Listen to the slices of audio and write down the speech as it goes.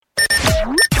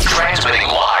Transmitting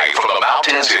live from the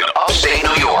mountains in upstate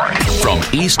New York. From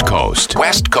East Coast,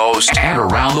 West Coast, and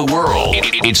around the world.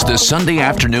 It's the Sunday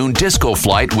afternoon disco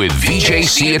flight with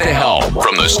VJC at the helm.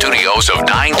 From the studios of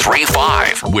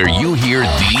 935, where you hear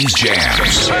these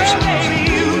jams.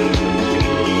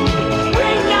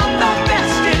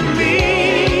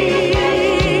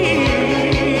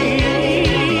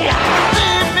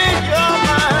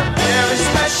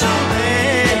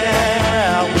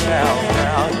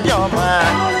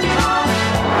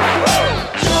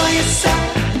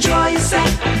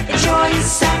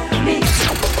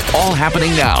 All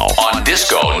happening now on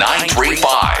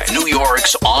Disco935, New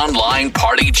York's online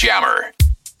party jammer.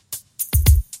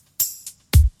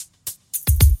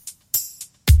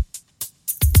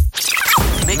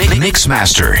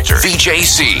 Mixmaster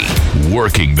VJC,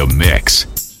 working the mix.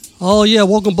 Oh yeah,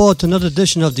 welcome aboard to another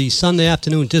edition of the Sunday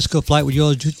afternoon disco flight with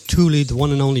yours truly, the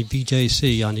one and only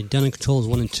VJC on the Den Controls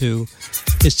 1 and 2.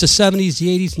 It's the 70s,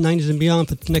 the 80s, 90s, and beyond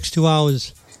for the next 2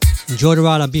 hours. Enjoy the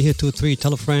ride. I'll be here 2 or 3.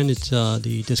 Tell a friend. It's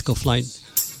the Disco Flight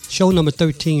show number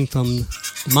 13 from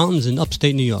the mountains in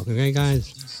upstate New York. Okay,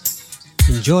 guys?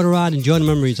 Enjoy the ride. Enjoy the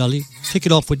memories. I'll kick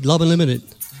it off with Love Unlimited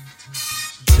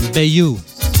and Bayou.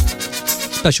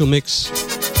 Special mix.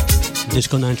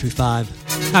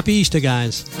 Disco935. Happy Easter,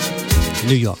 guys.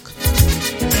 New York.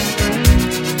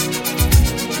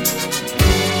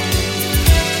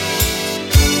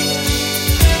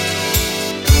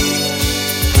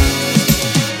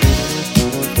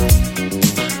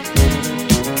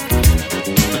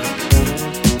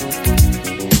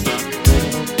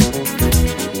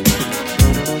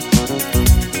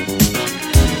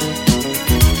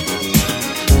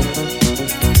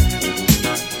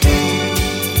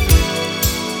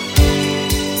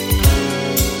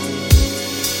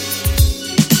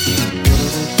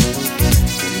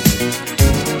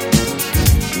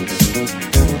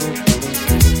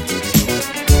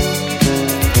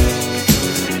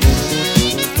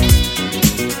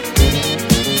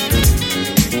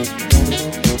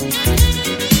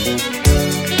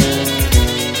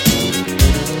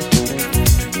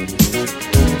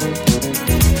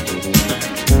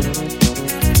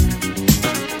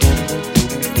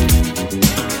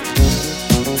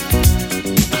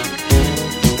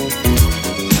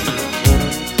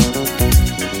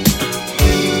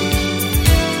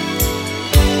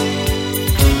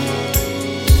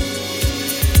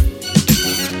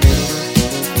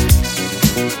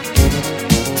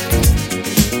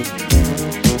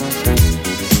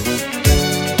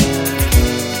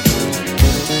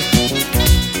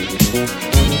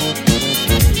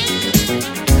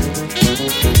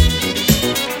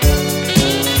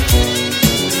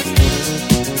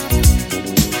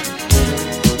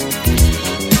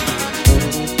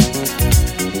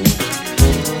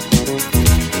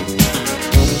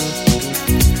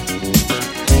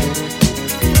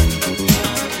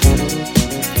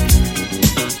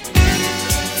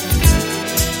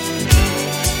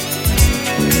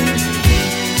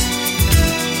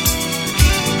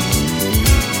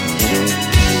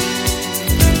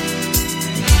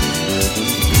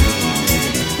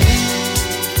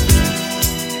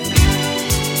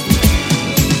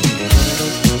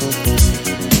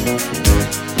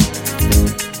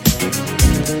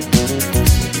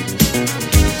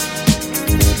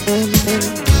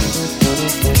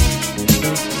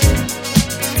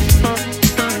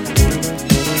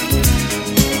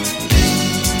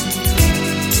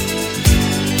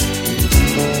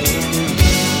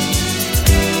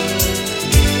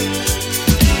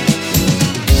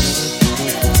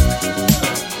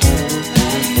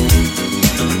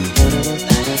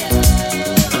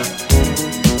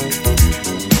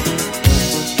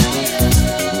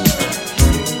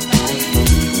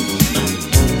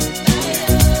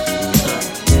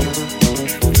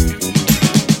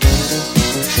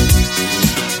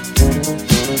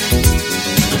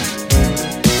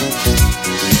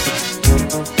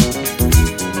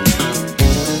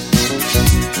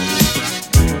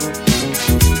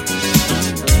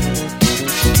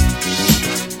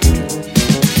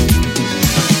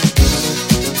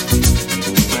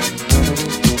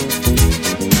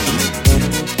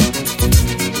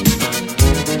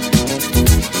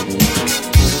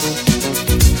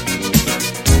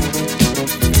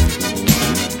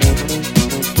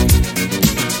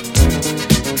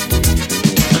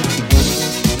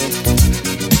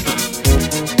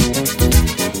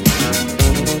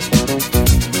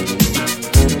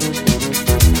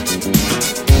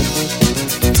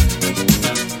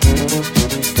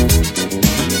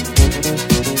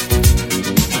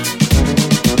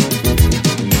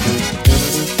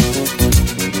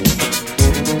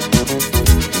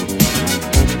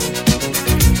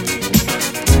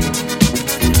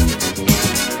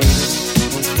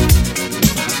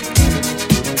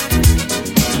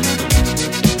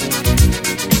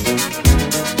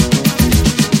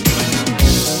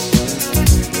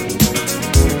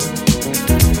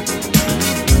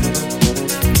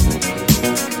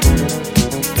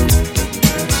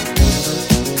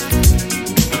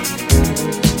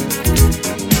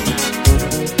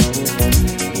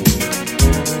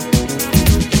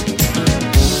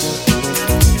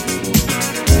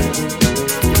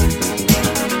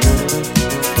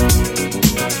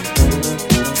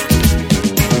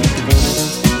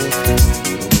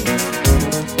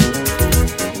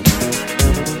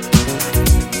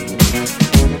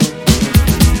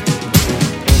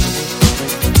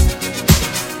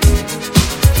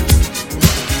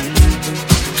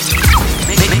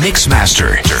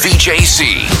 Mixmaster,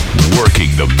 VJC, working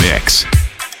the mix.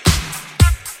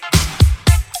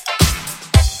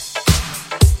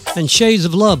 And Shades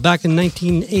of Love back in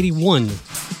 1981.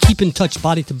 Keep in touch,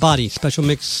 body to body. Special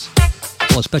mix,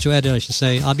 or special edit, I should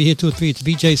say. I'll be here 2 or 3. It's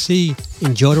VJC.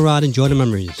 Enjoy the ride, enjoy the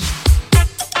memories.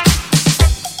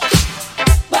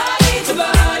 Body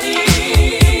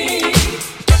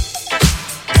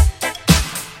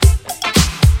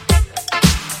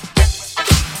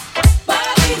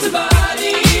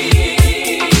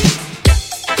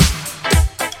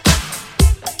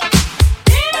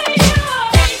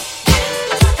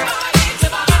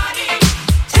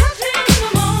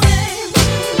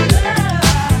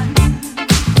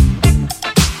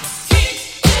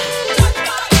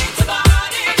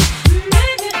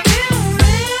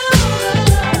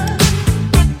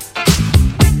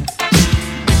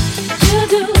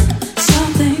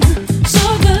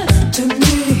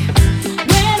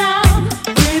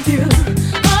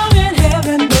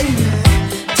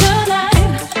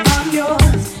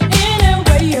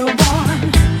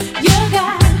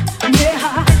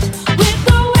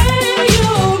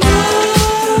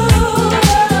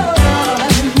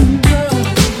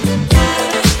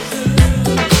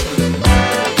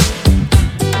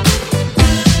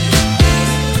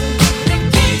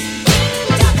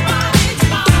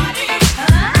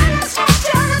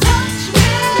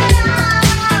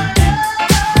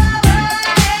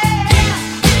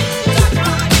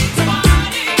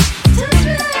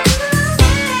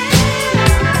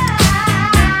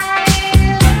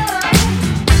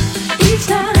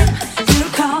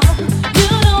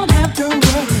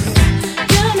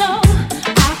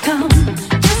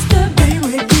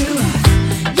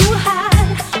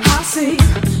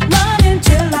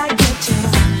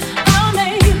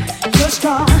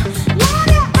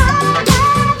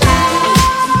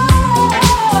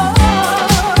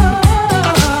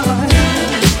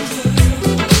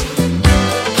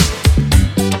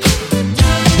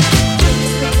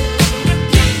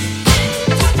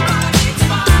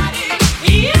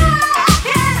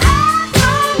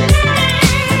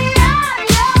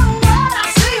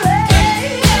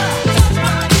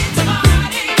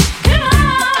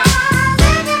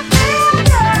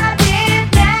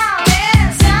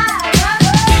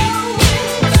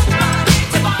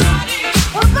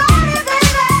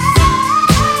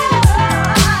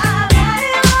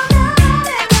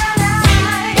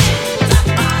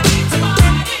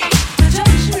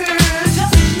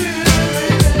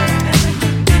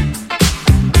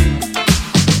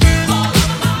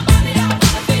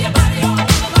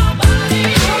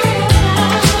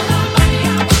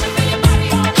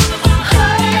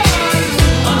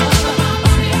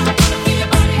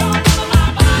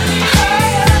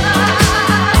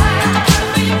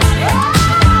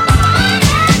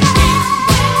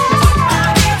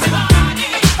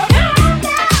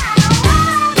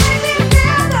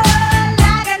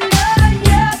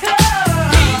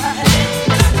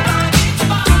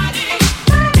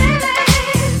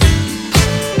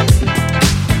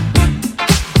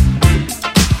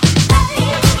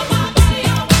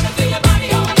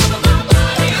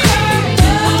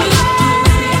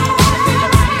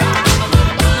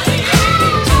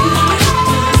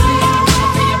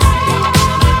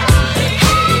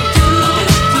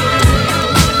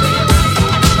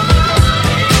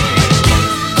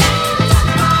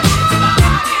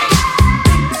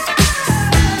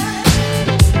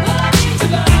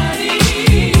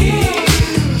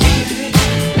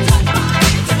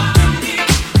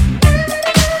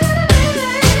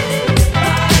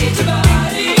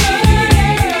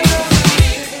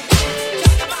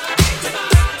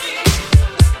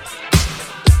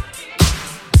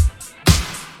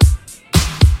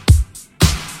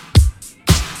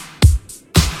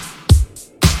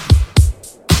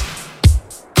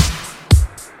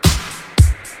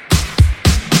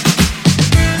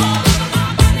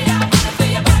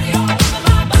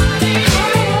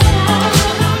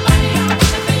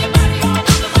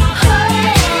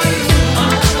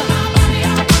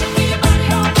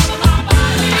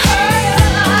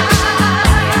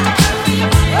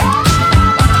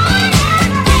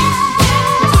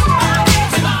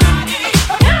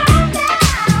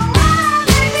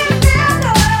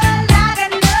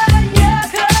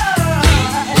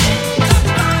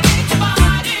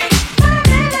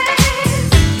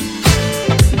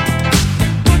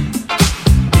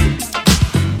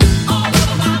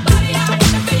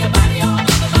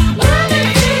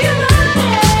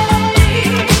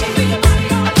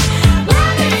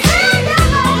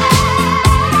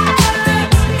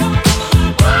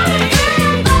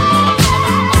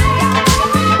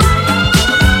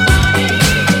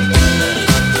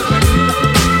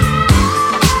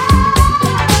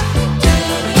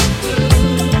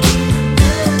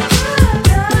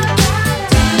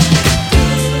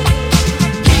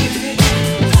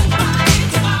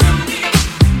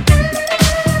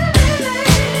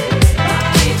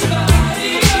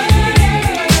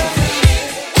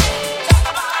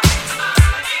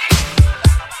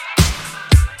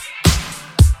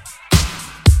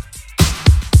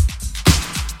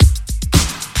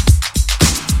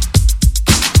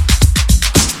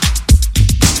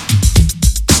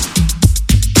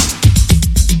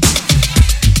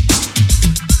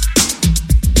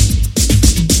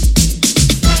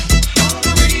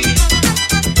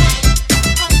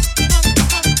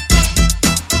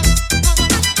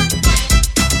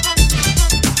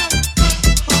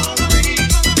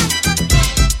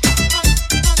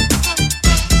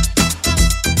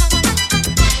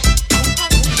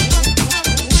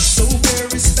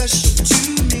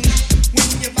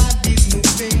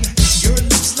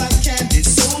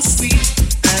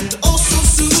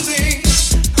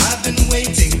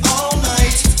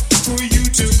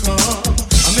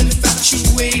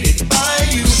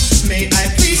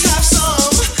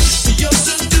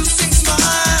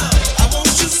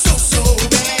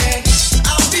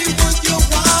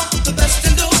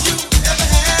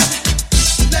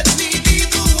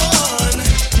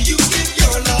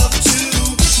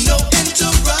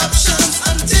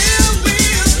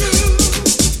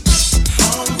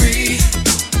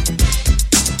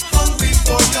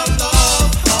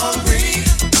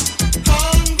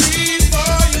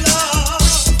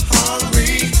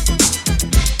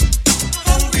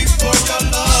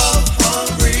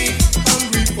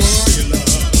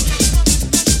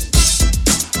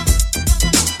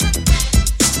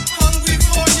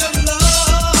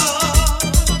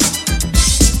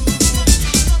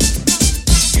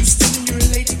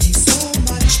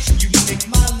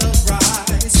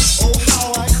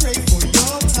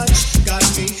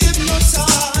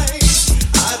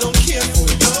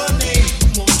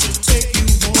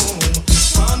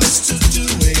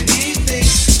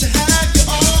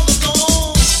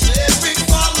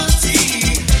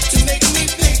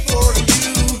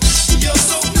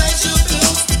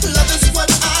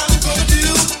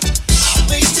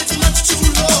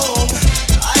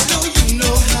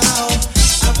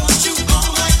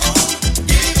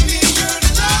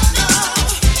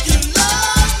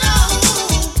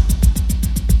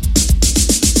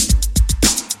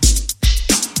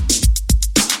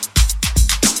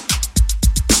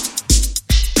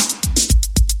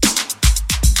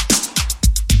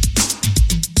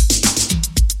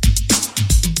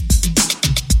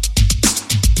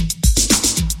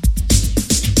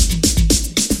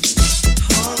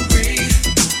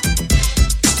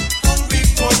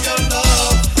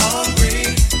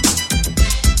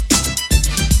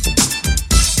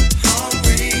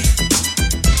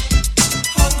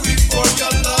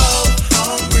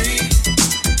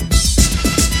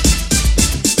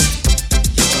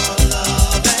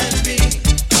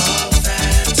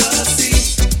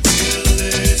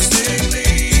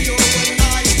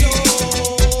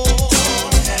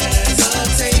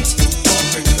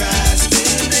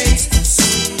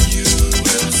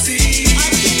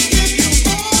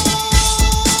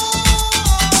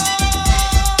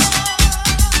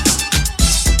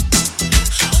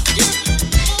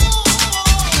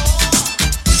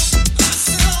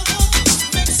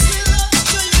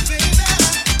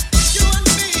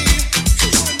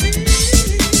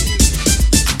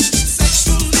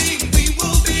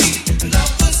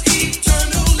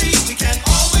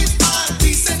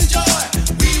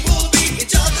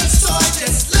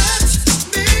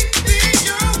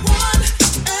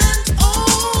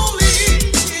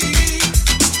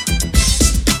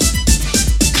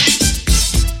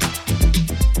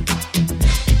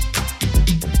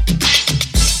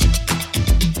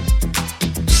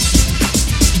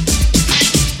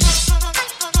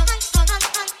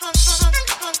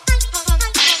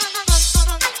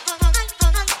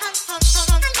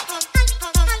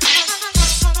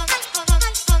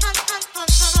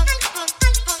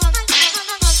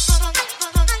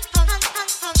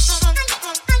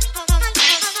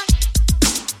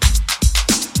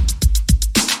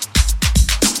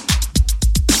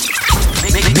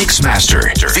Mixmaster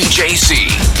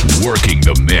VJC, working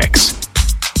the mix.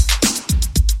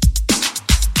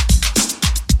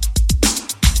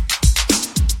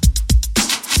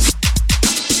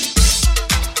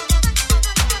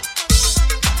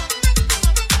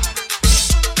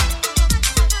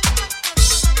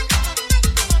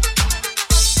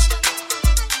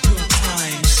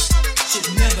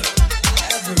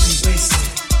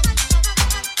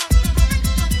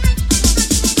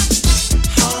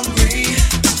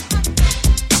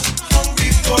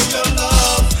 For your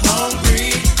love,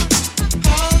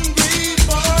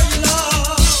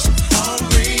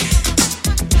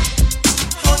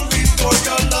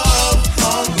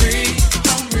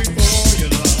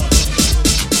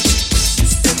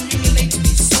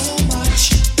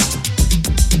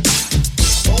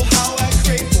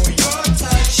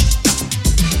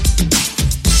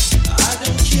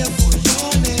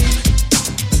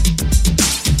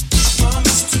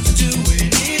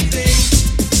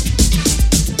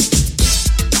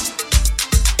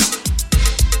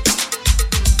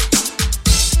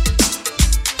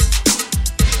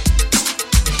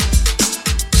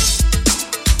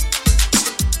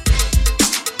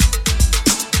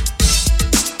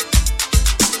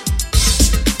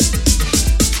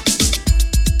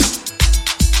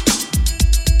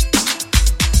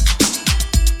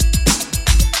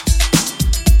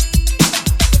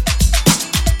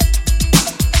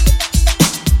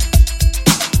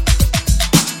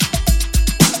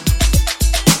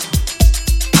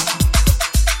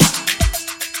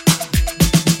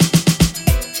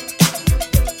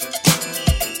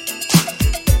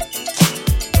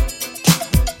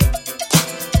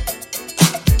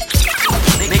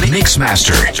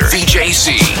 Mixmaster,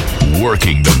 VJC,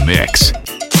 working the mix.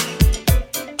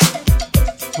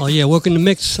 Oh yeah, working the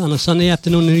mix on a Sunday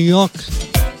afternoon in New York.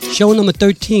 Show number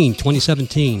 13,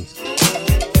 2017.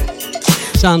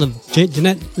 Sound of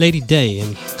Jeanette Lady Day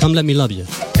and Come Let Me Love You.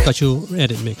 Special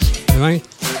edit mix. Alright?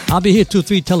 I'll be here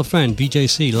 2-3, tell a friend.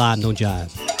 VJC, live, no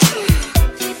jive.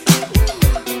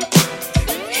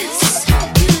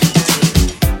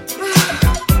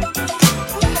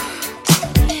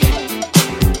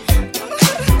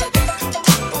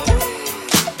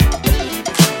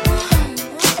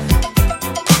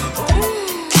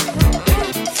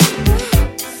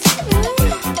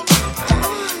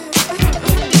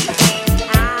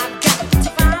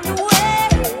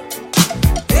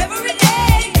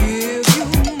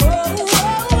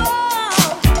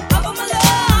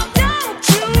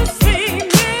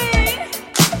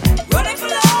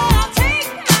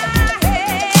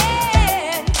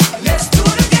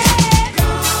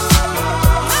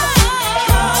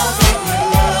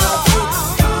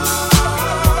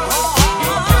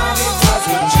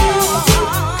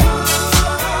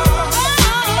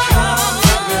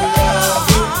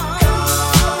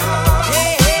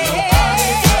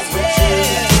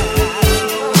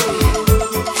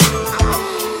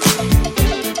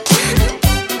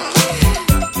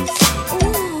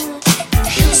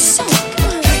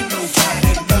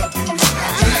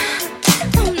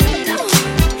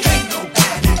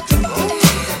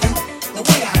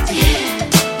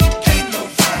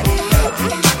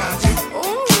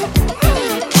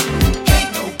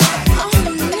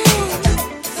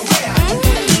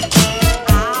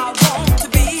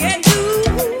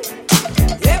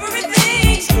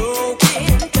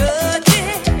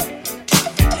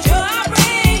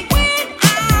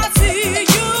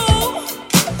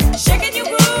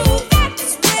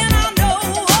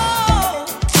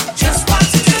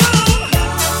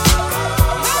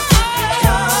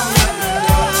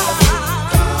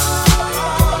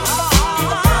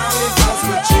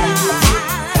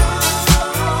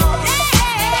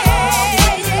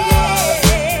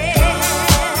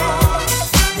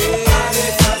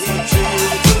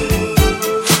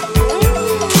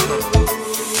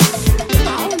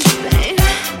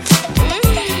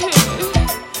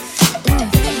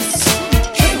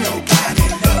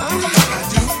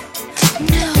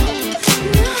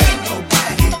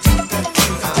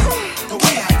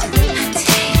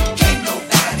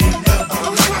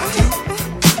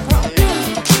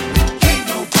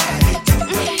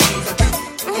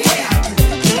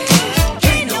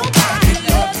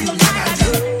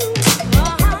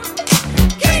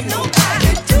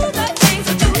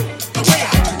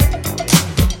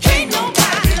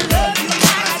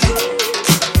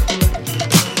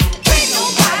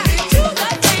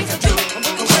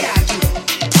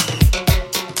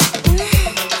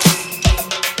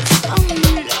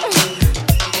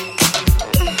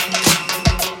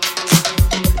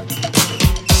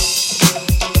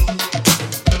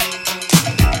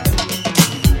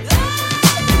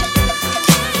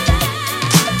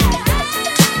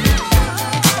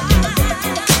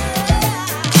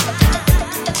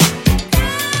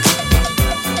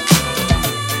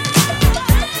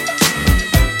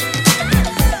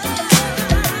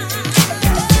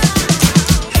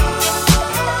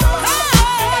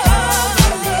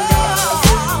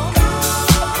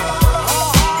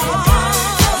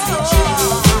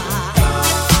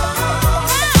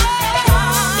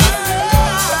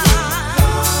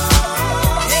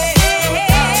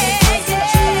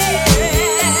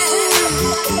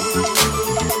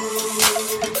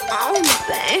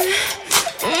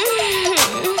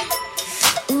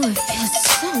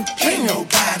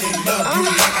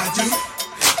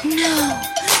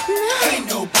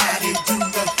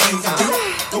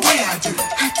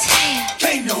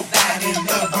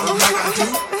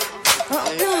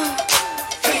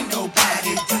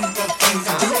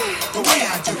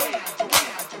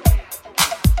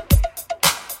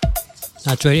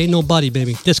 That's right, ain't nobody,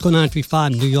 baby.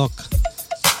 Disco935, New York.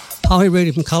 Power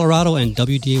Radio from Colorado and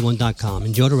WDA1.com.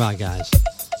 Enjoy the ride, guys.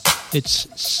 It's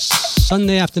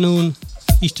Sunday afternoon,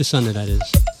 Easter Sunday, that is.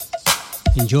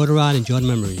 Enjoy the ride, enjoy the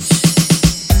memories.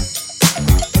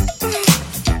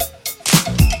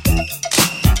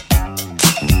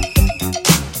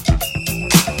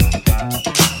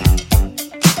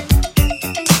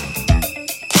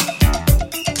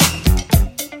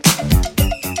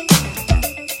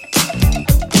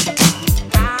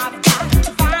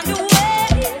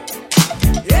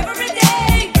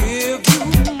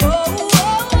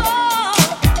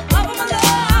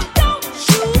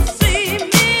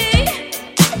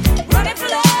 Running for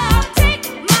love.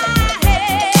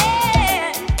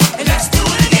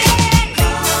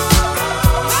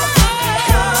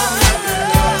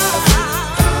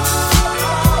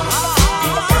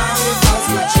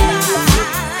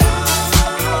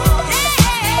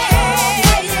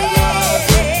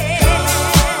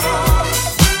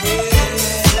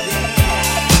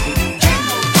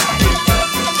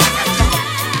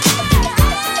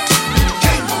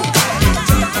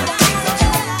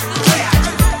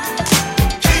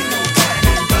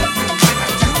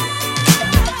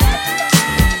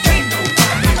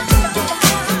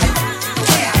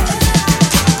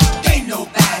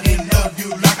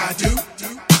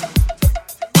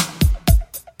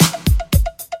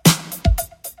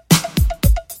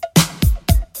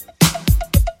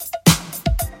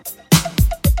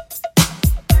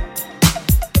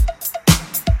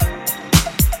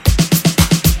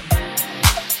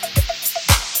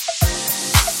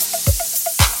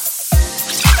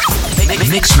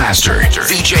 Mixmaster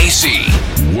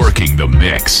VJC, working the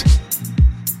mix.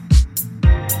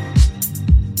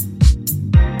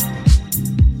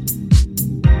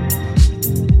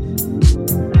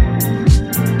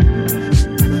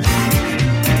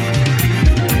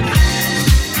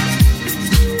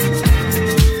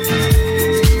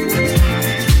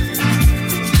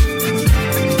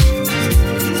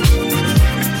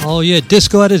 Oh yeah,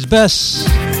 disco at its best.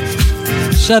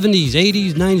 70s,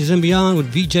 80s, 90s and beyond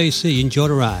with VJC. Enjoy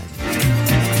the ride.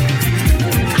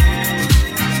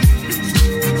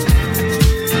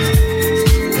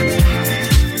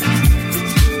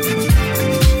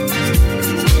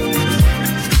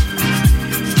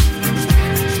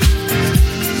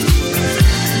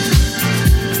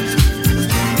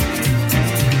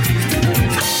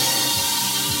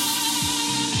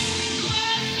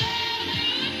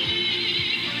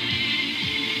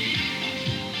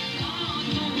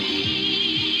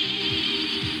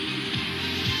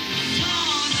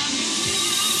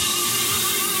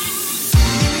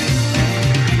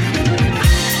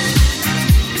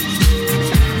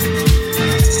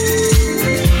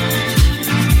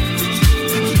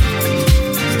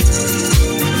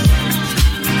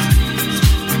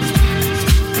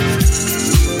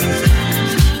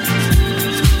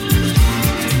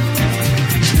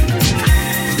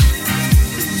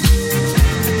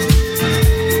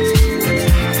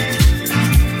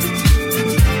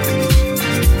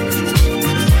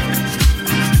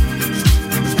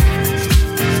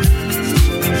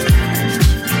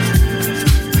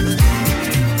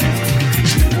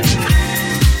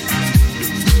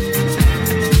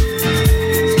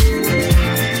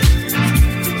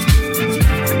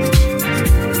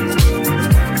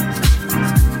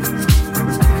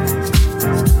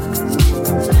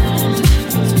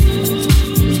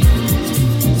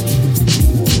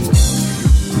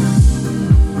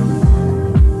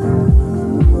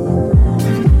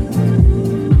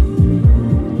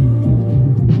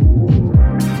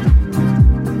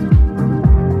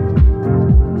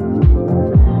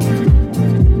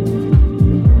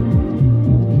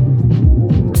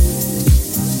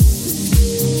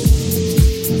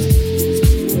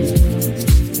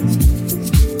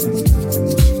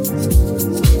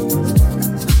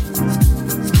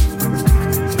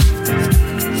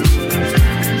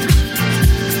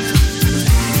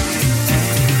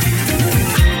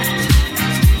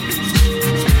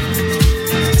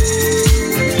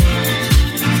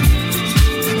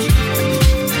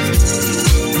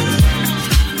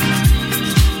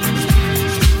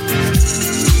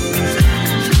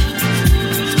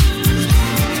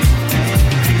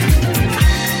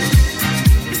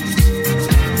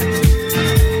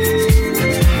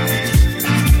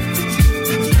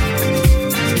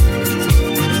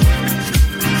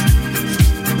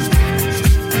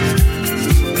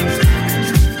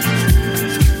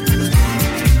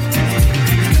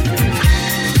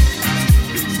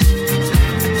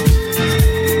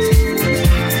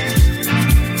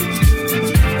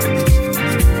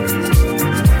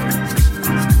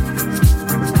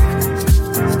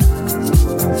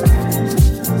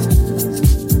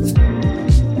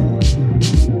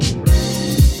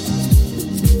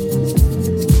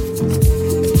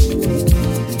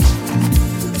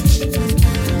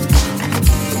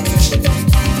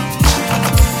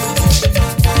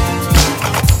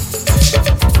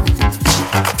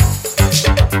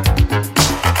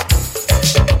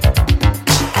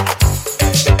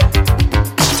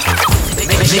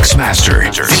 Mixmaster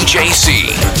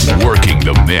VJC, working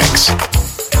the mix.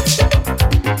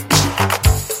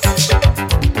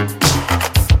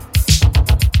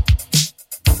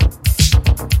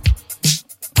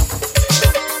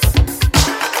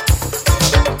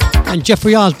 And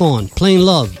Jeffrey Osborne, Plain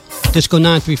Love,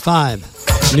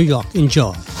 Disco935, New York.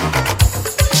 Enjoy.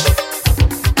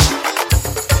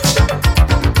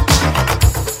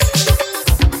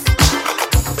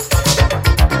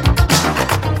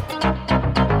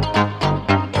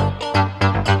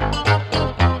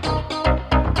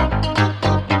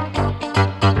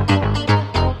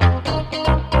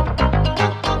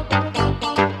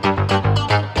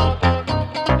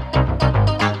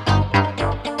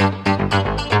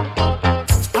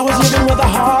 With a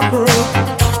heartbreak,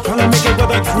 trying to make it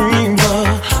with a dream,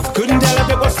 but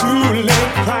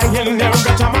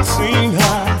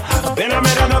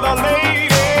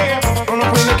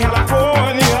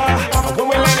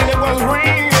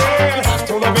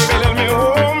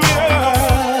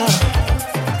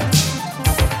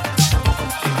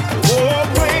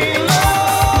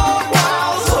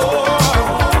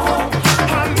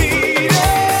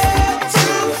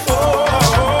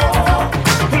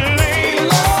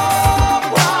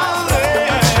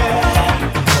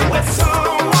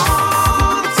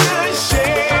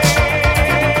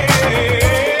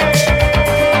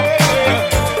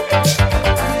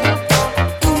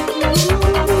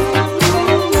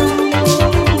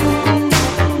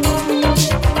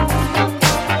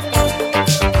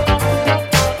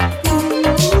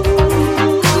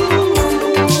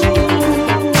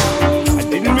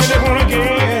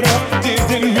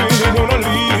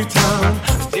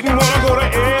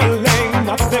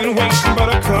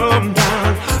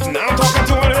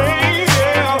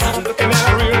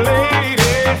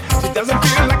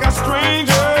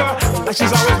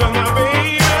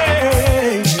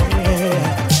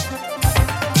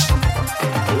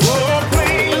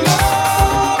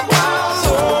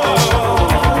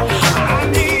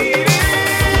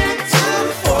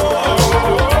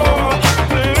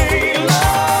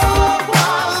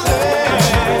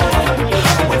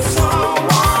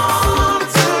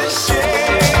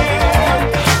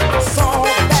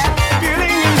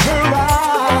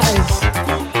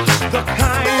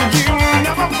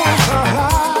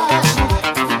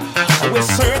We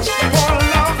search for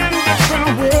love in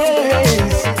different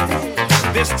ways.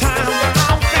 This time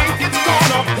I think it's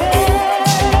gonna pay.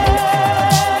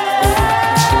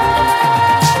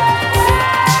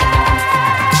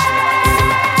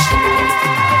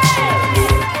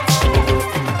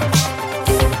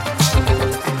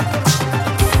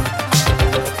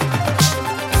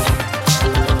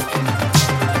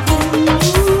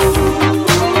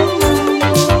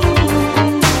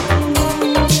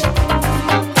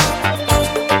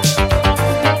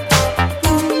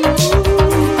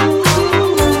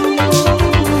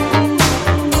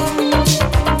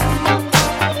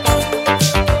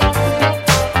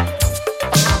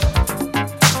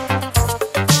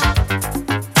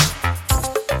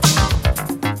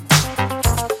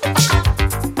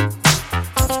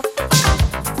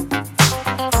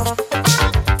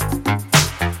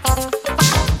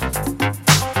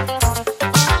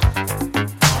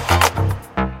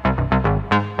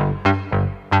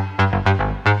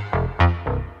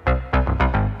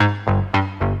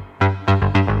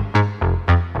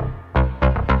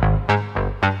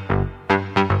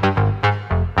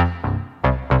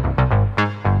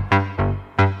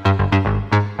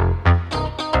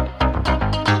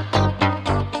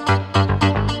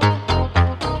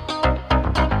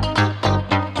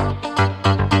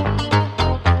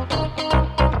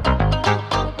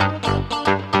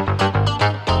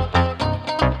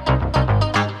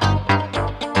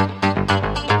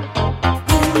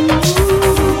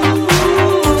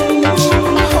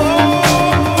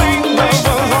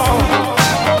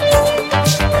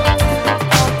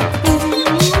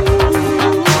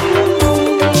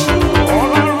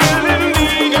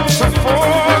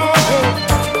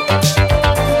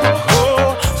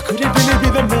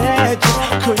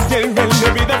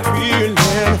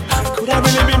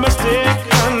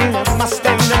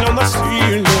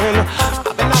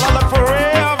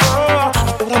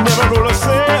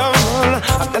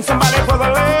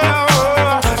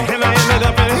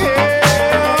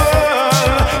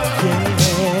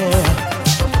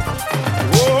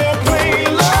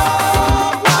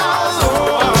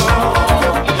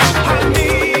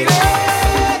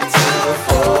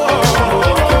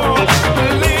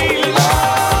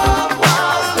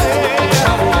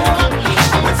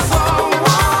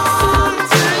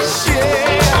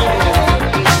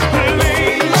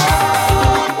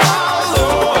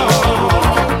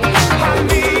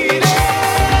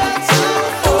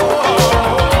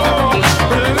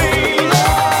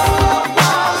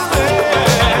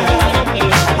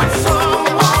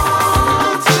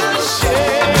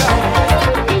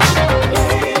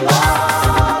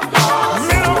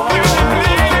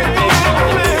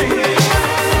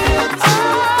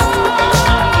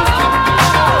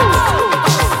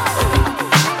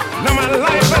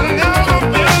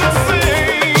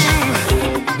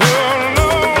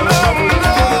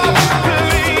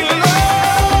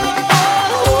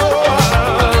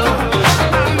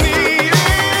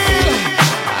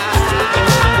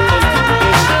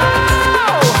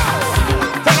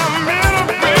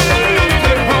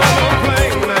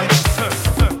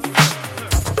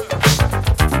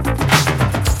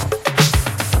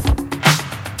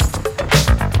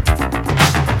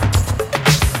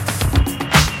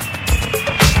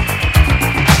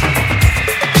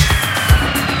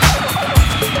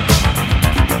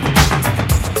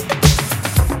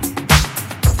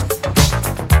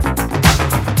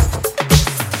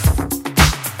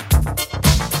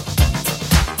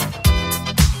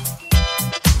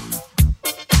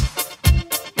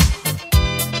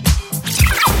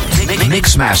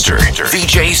 Mixmaster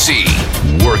VJC,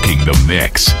 working the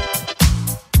mix.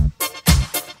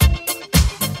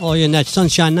 Oh yeah, and that's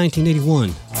Sunshine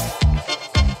 1981.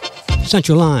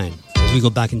 Central Line, as we go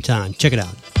back in time. Check it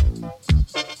out.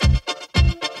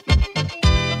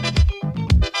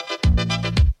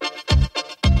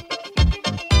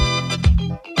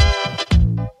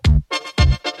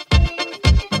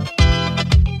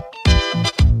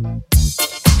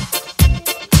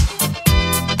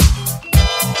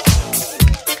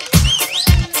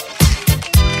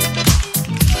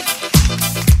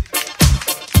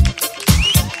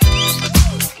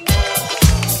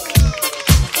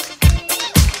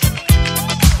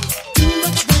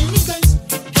 Much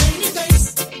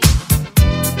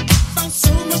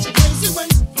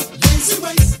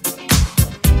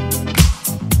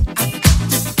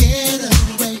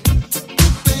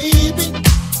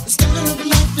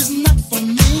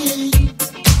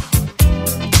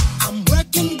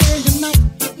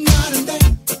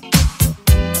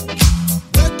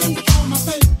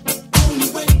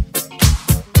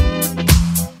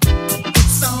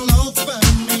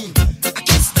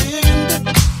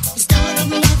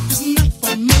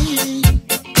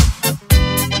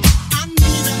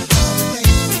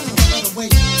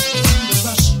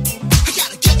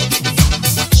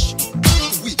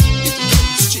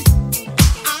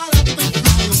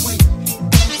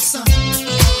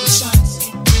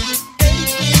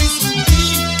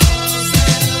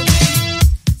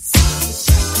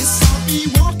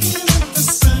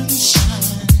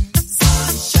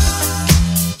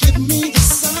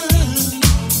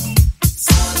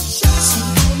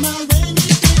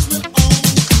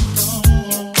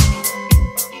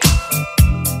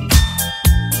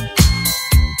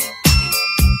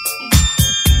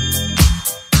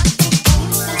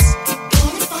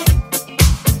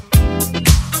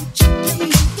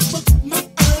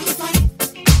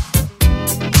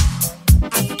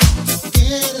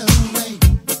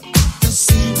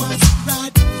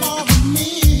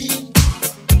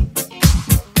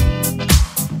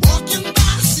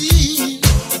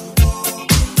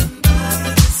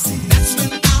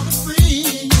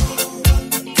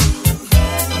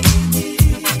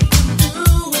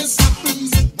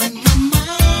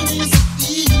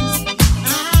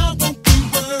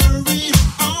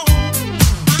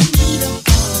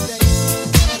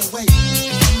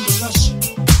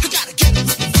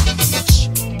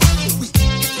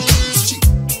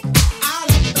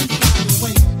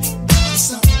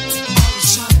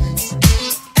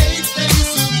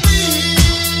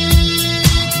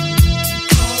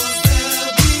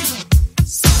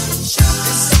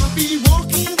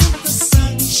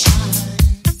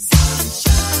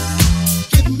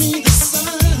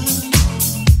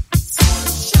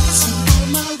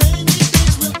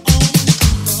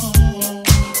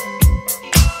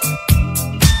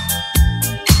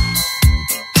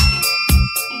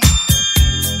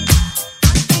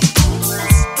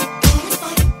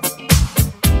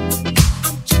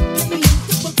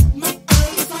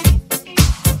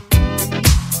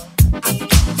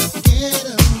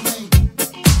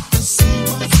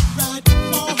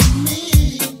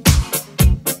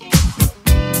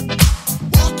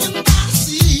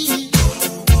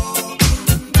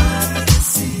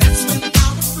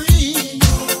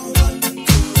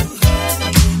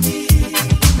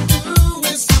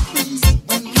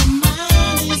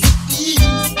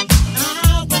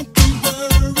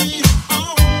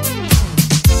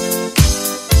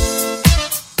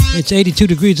It's 82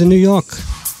 degrees in New York.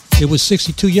 It was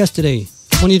 62 yesterday.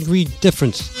 20-degree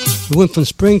difference. We went from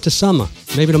spring to summer.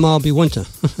 Maybe tomorrow will be winter.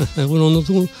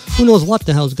 Who knows what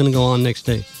the hell's going to go on next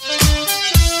day.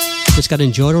 Just got to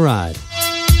enjoy the ride.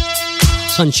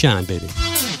 Sunshine, baby.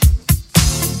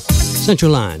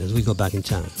 Central Line as we go back in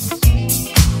time.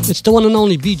 It's the one and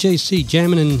only BJC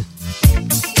jamming in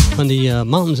on the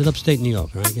mountains in upstate New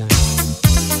York. All right, guys?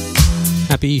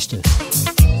 Happy Easter.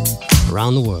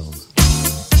 Around the world.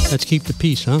 Let's keep the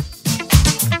peace, huh?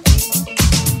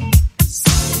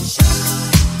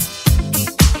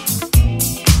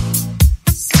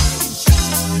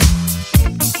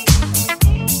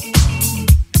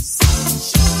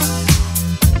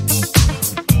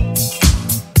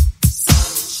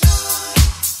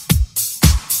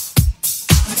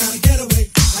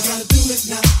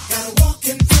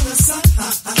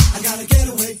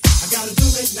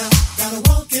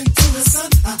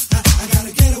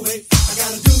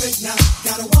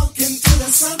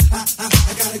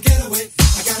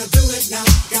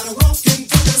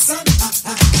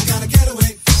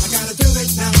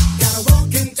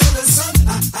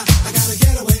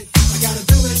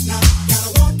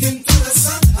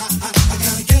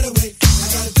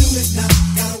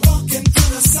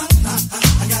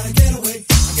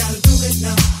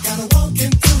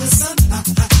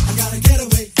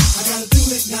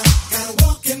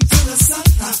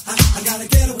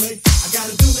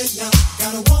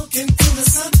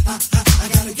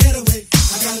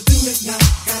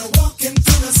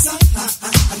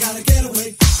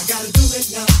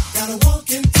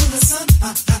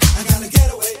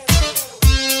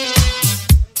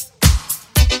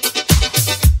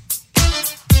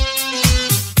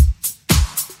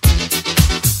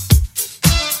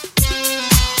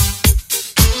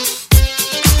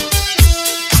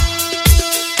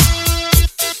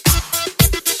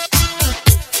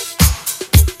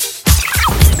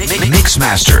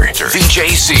 Mixmaster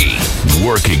VJC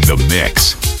working the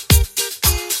mix.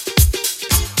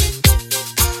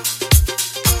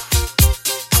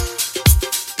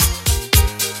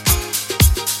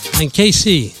 And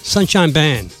KC, Sunshine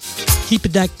Band. Keep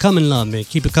it that coming, love, man.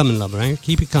 Keep it coming, love, right?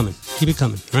 Keep it coming. Keep it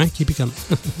coming, right? Keep it coming.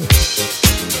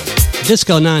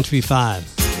 Disco935.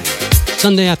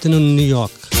 Sunday afternoon in New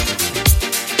York.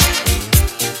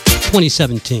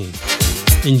 2017.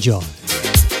 Enjoy.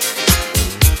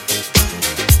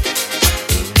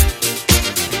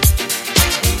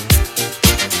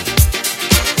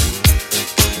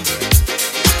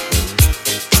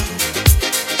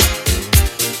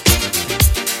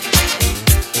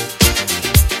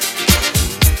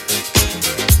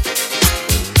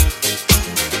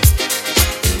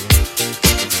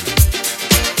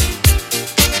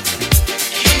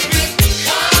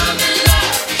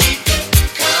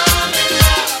 Coming,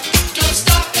 love. Don't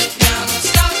stop it now.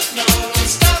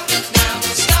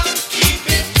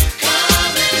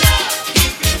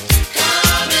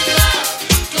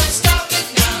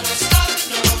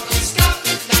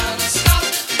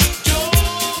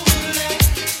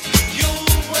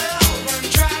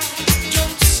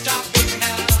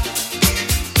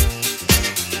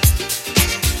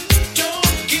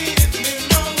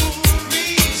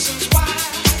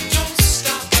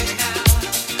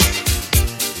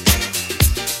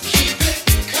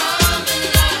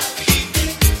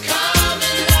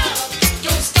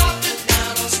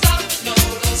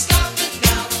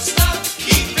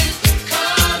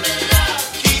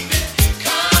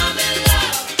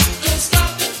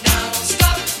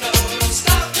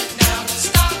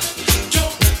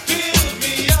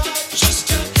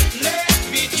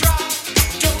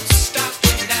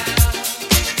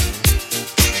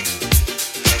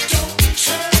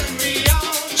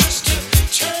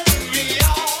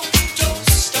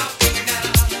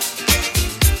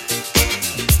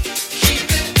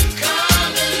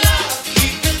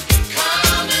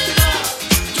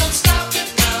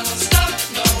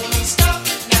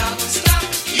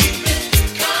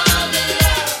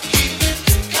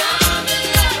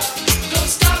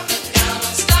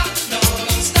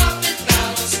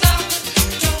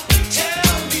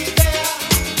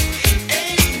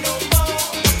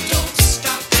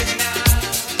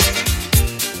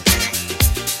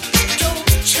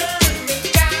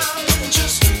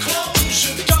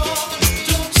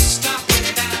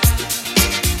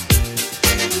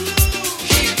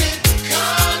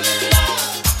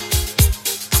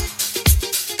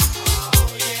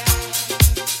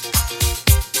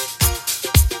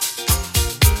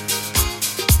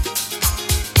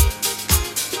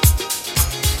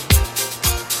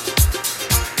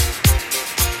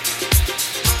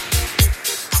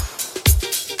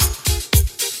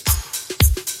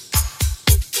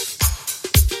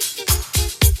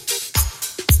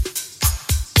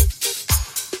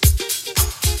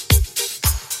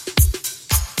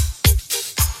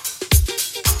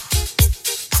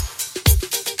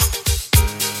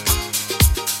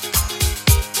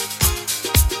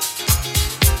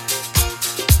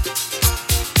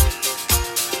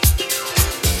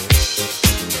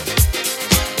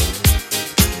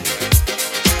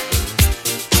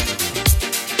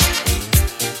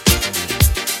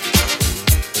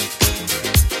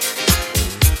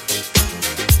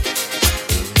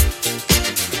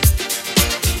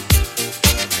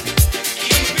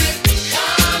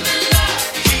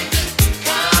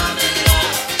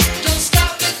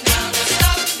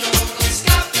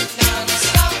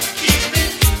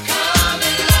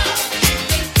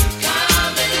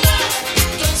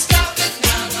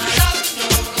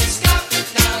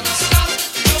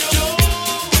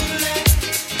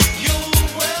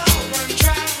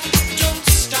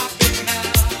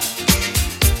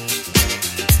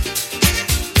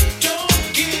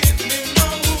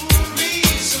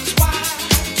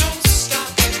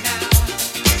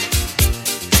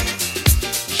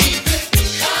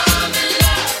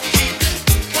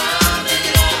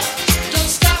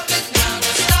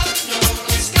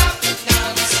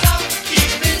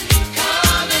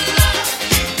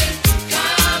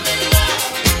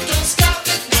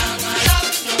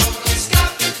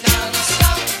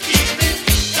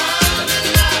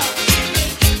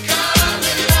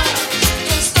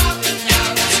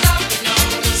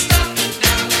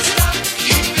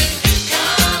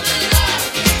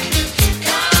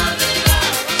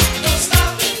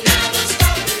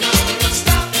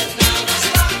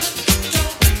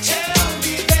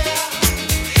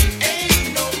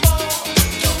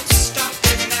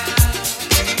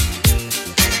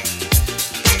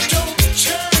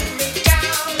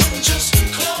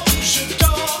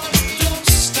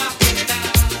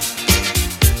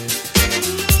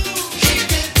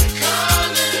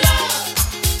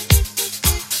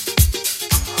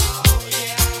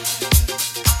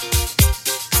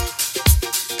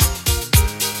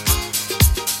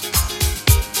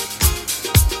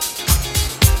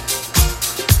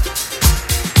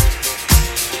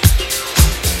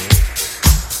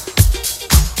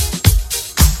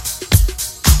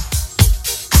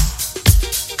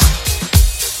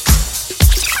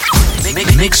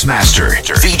 Mixmaster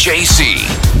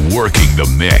VJC, working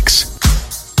the mix.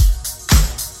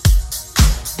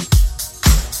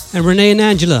 And Renee and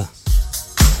Angela,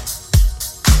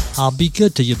 I'll be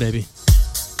good to you, baby.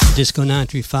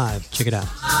 Disco935, check it out.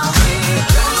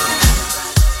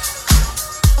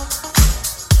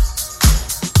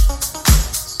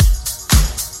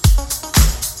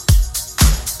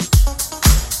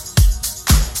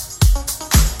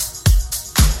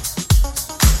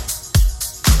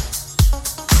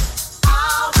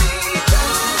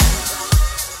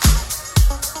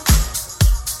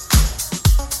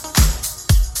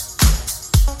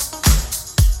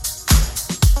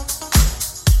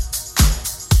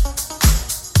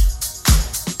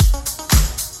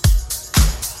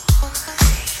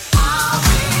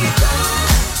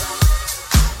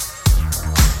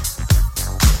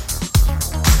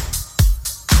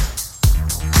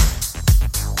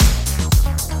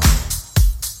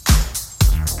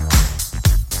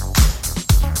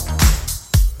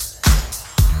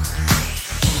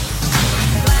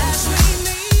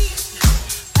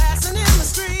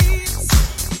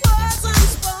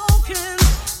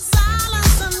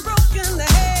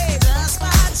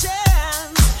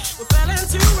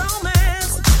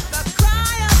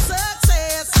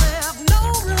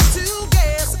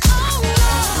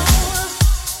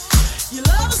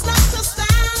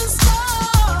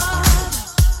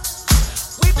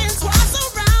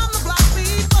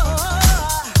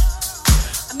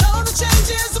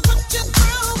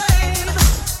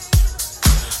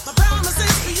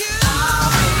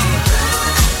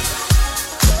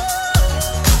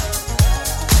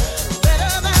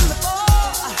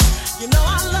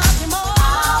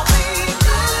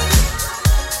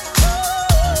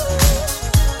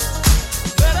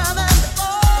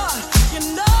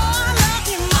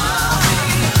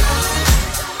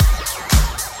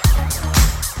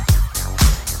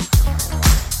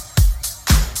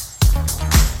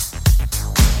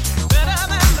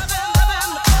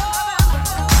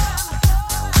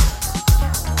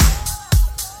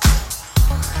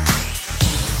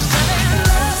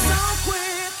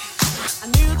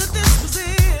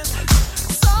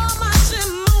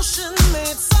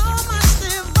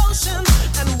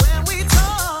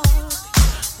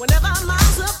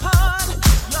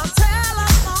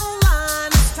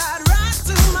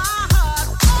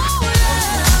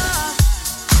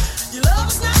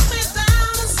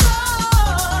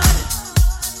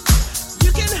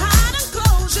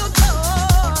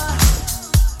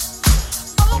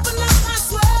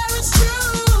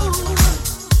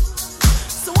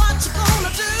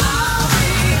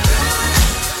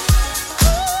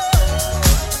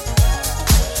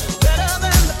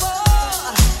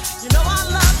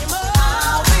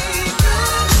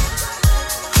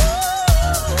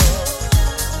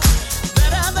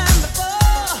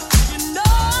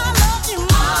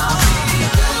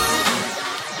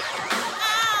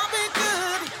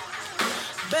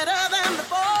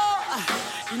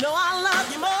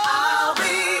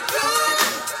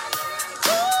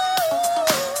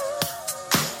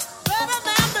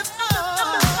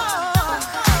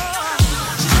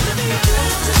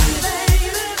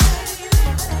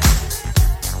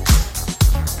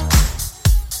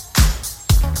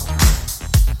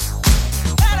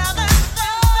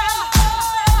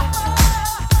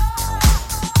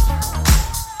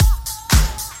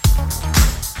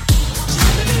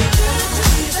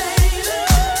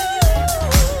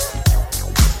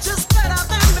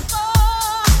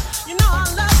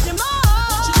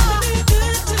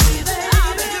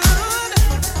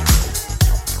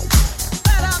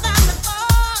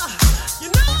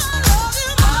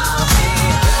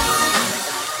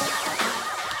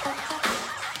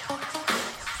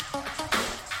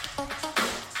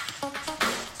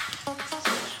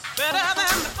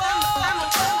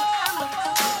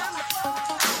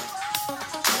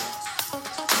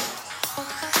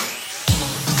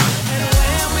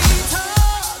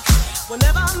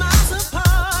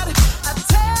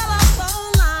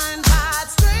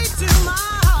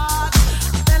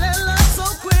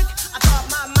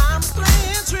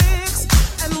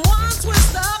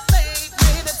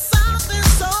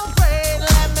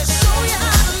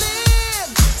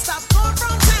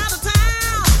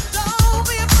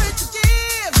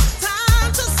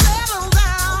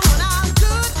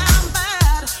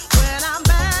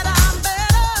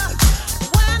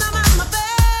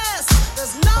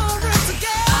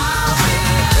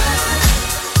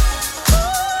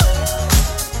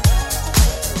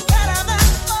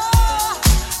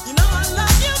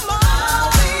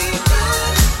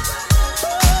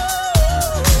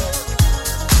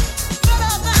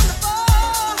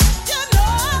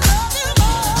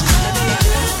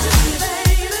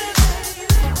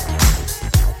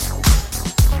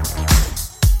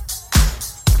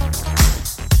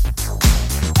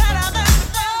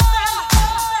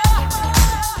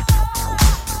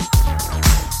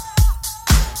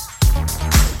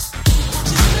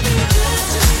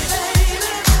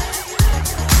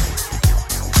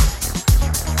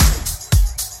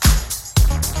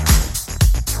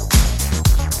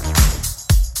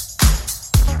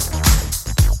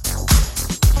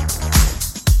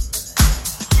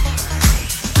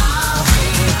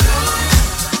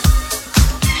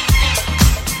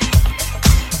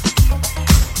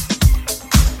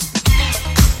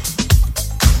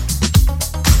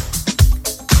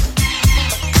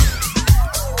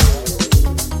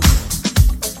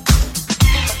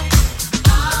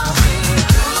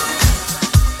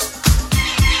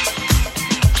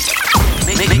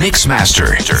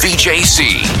 Mixmaster,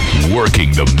 VJC,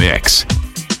 working the mix.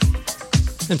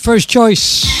 And first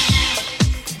choice,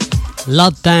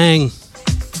 Love Thang,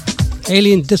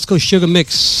 Alien Disco Sugar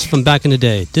Mix from back in the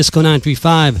day.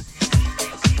 Disco935,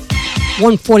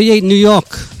 148 New York.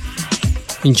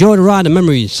 Enjoy the ride of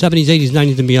memories, 70s, 80s,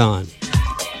 90s, and beyond.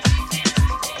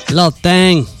 Love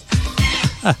Thang.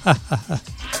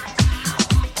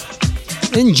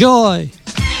 Enjoy.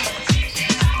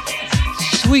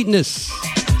 Sweetness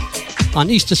on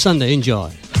Easter Sunday.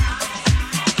 Enjoy.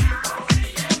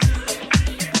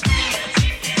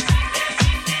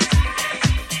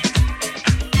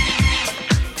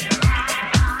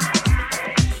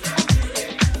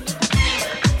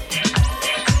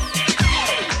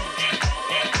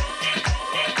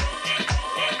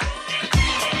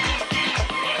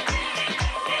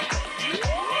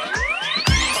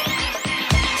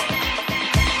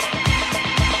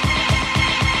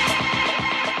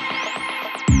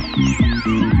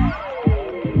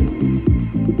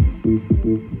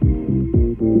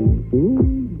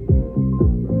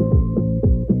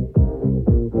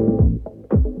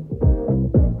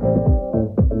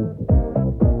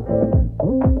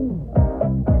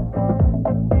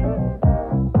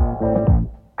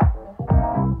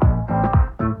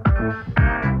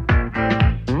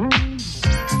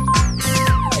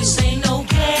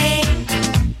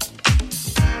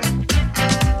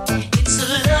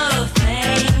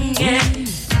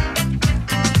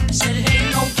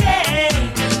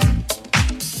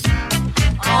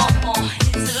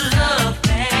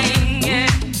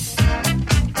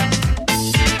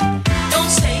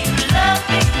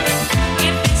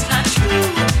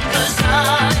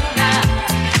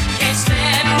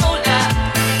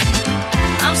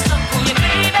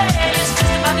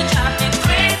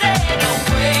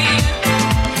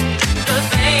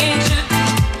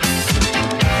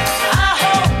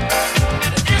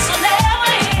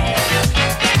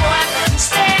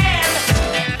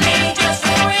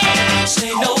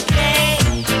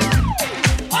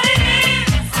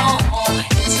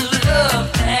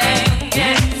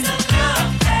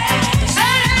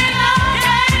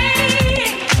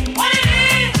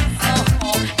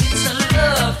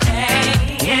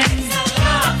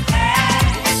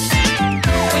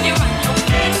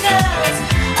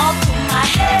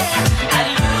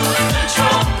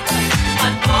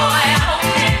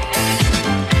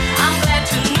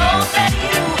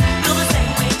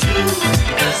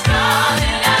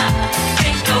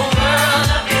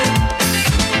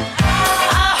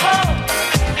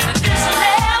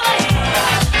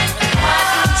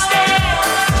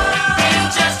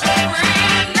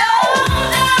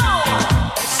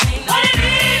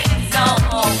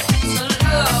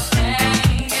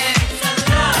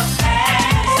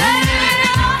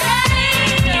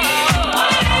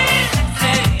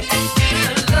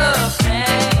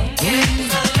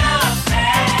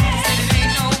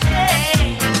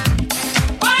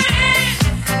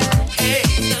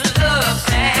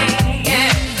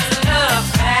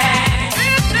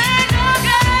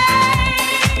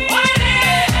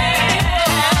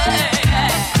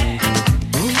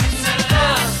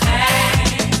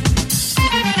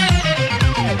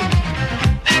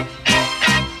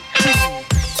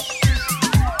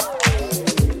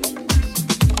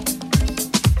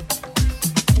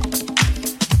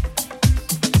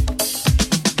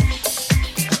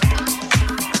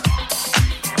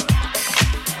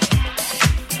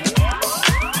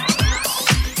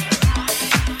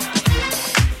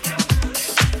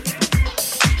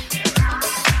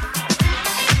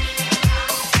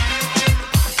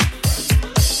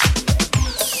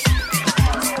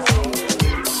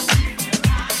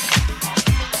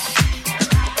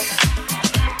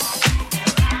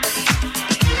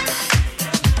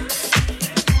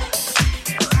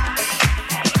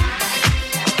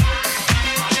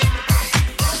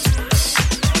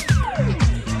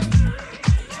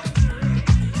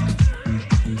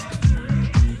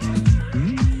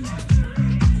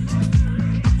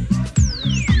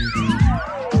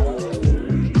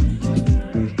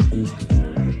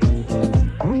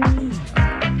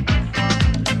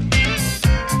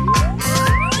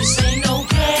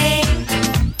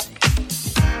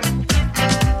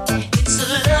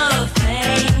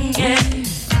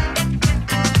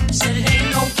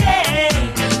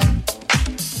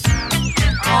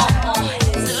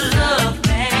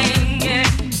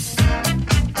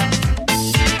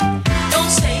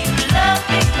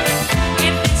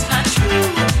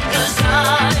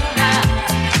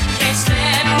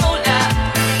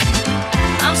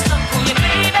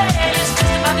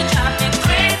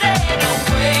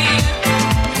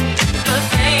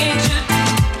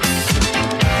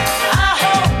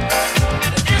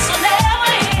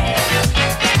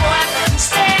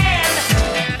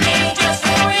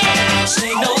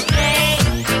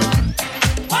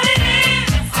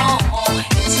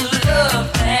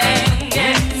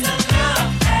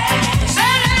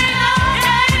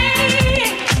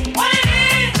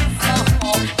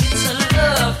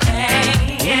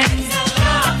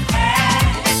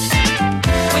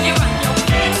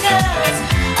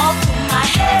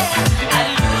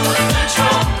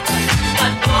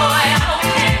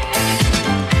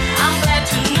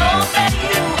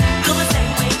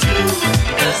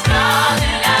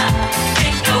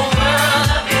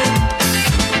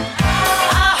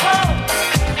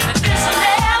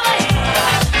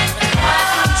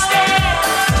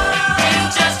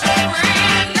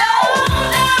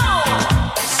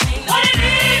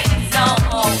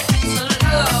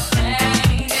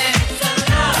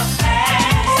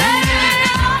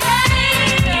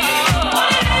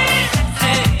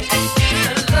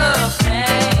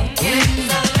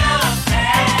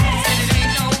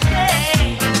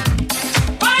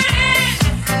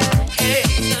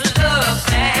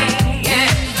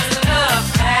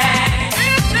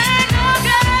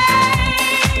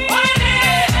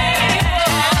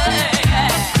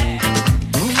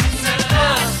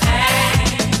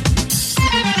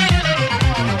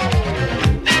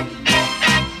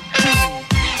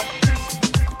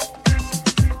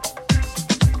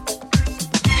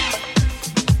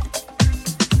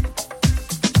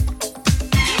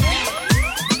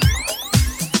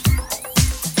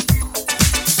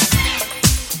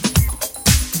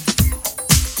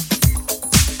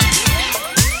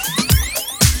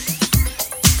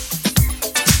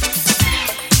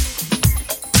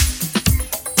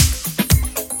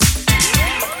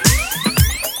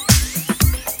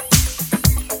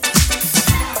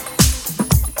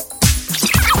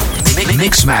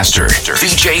 Mixmaster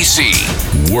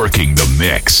VJC, working the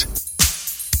mix.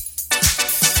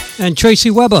 And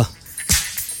Tracy Weber,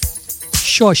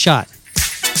 Short Shot,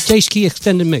 Jace Key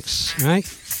Extended Mix. All right,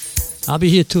 I'll be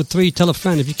here till 3. Tell a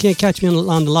friend. If you can't catch me on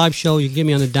the live show, you can get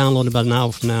me on the download about an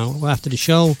hour from now or after the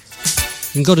show.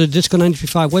 You can go to the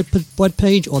Disco935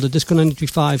 webpage or the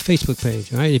Disco935 Facebook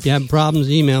page. All right. If you have problems,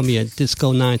 email me at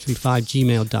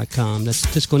disco935gmail.com. That's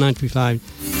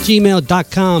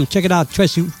disco935gmail.com. Check it out.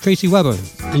 Tracy Weber.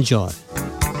 Enjoy.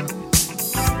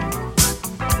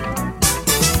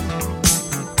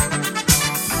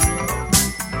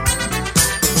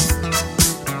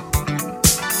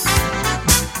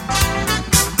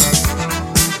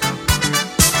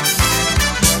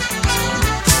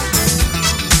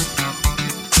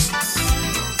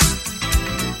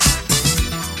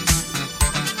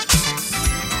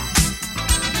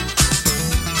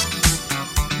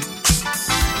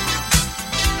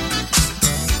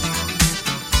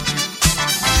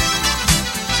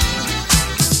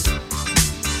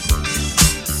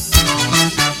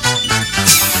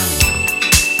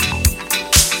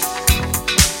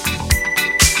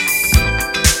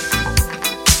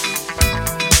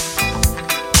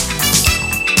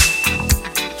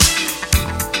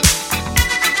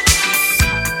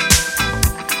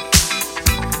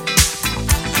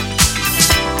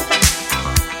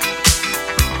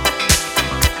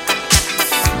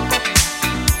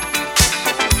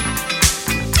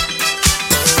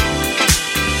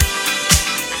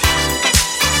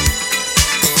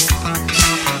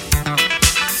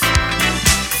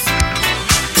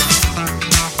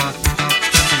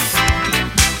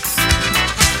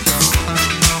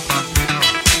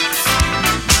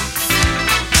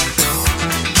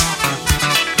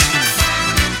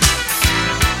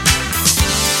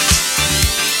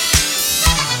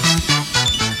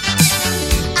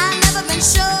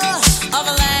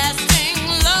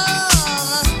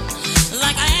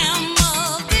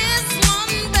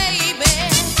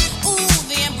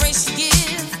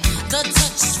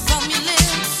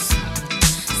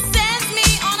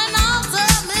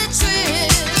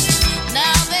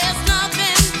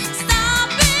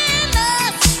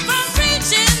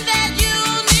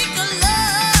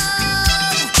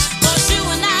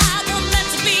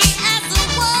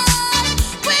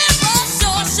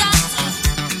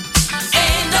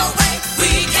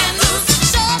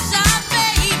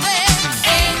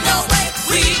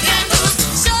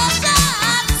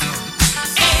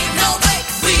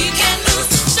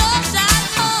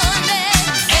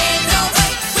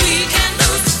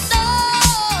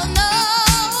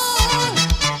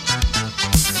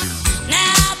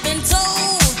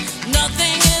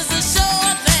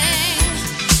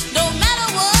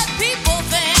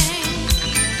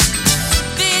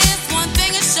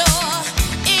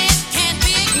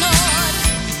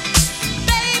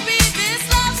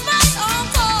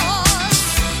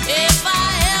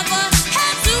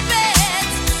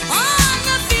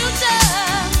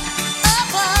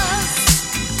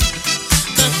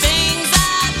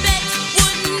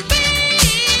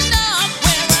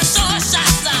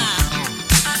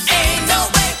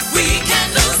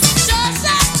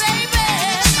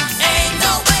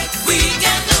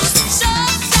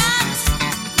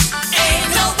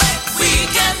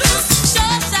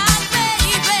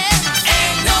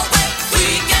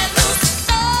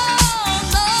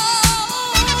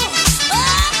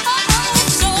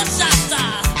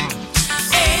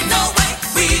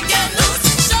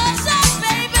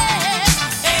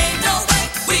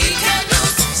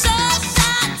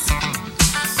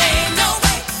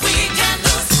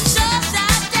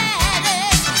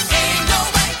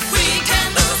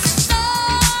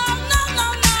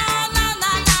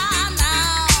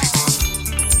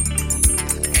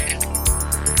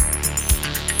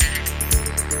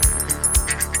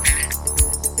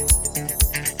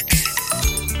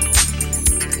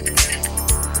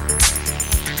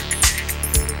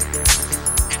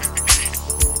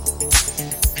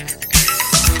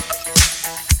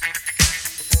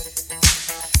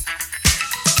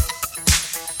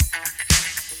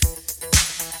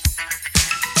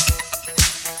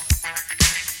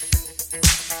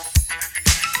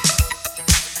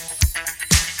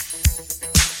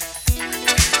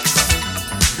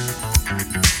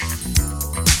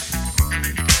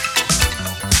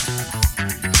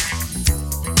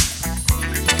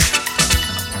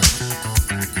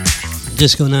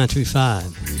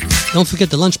 Disco935. Don't forget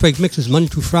the lunch break mixes Monday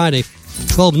through Friday,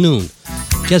 12 noon.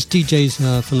 Guest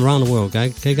DJs from around the world,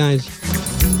 okay, guys?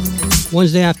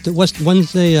 Wednesday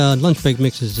lunch break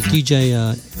mixes the DJ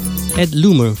Ed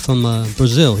Loomer from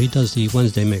Brazil. He does the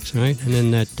Wednesday mix, right? And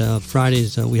then at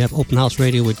Fridays we have Open House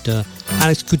Radio with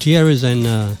Alex Gutierrez and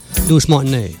Louis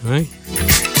Martinet, right?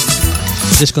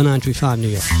 Disco935 New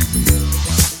York.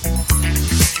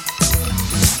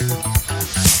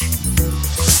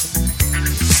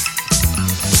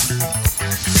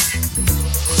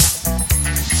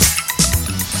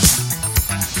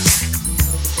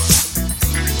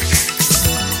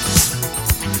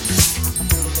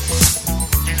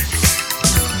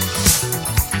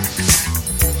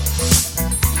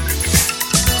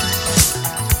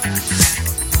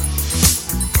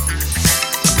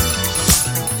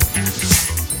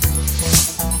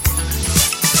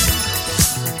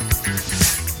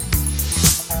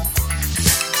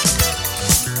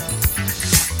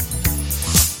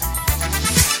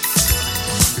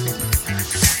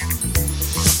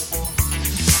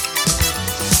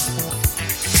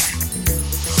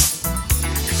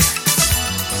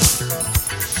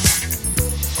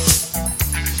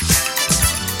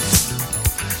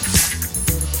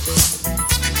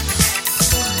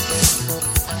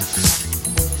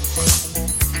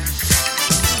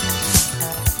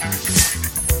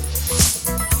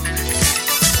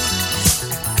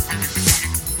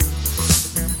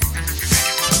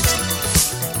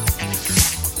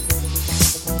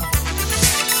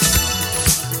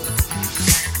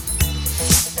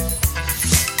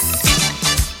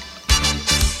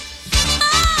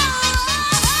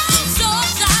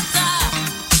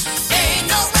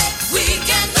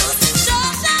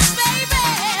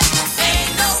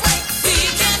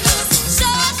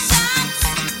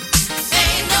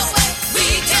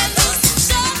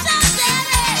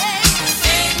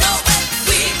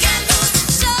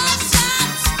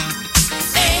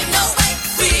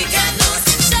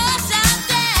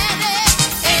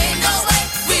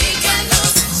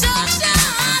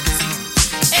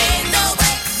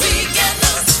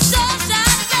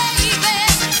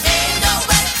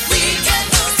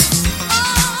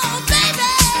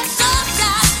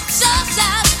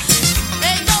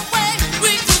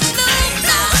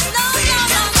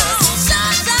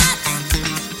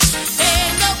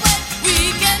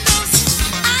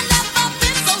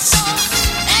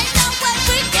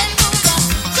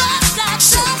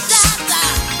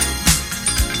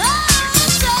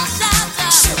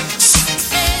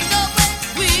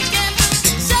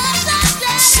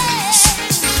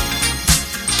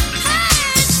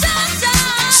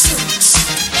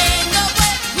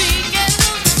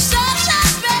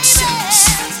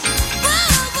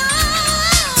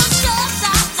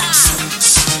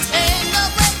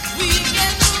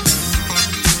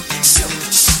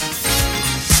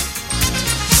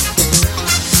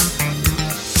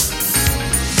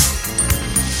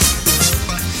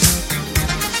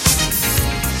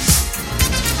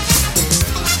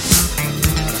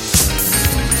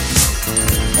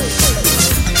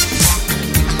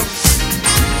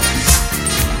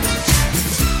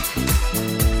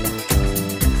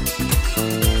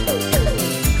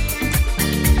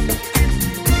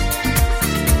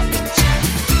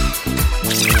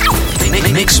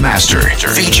 Mixmaster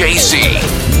VJC,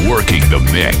 working the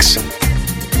mix.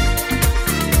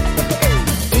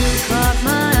 You caught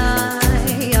my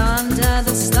eye under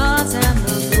the stars and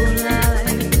the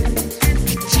moonlight.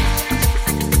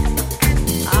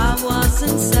 I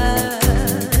wasn't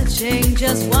searching,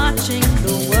 just watching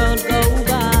the world go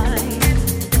by.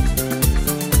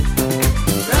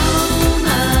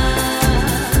 Roma,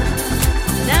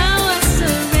 now I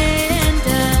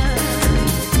surrender.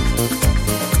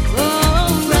 Oh,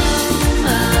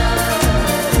 Roma,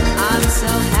 I'm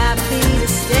so happy to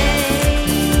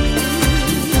stay.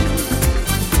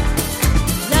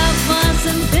 Love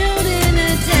wasn't built in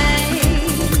a day,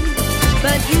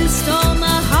 but you stole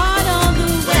my heart all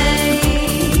the way.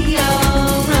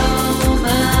 Oh,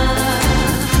 Roma,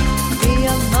 the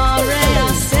amore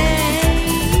I say.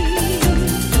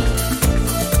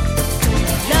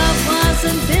 Love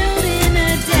wasn't built in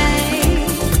a day.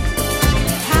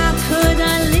 How could I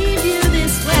leave you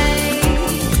this way?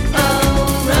 Oh,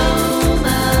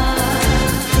 Roma,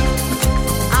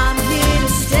 I'm here to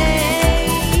stay.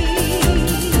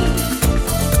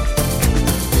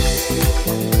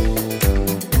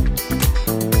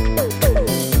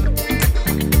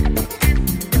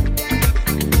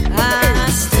 I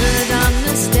stood on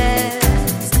the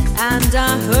stairs and I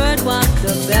heard what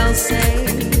the bells say.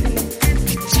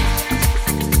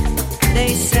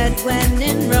 They said when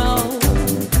in Rome,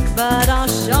 but I'll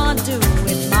sure do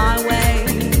it my way.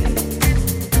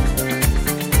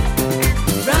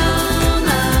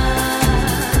 Roma,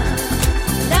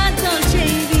 la dolce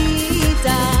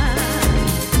vita.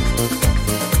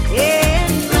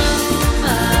 In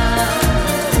Roma,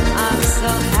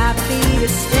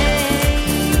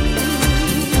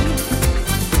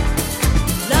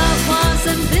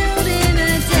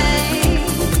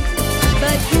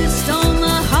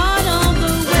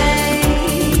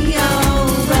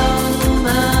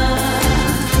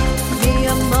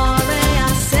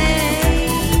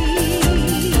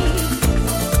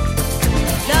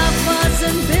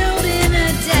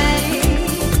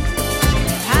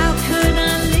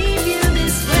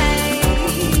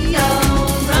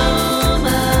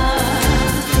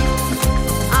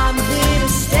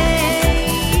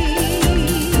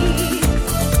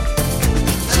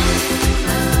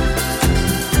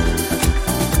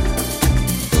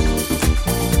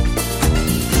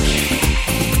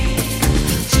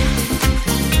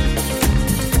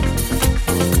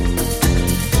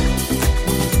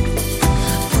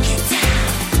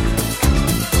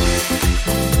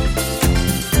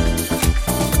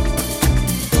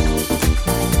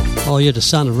 yeah, the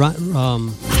sound of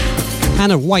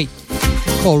Hannah White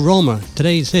called Roma.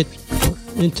 Today's hit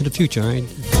into the future, right?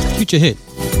 Future hit.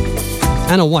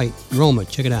 Hannah White, Roma.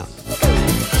 Check it out.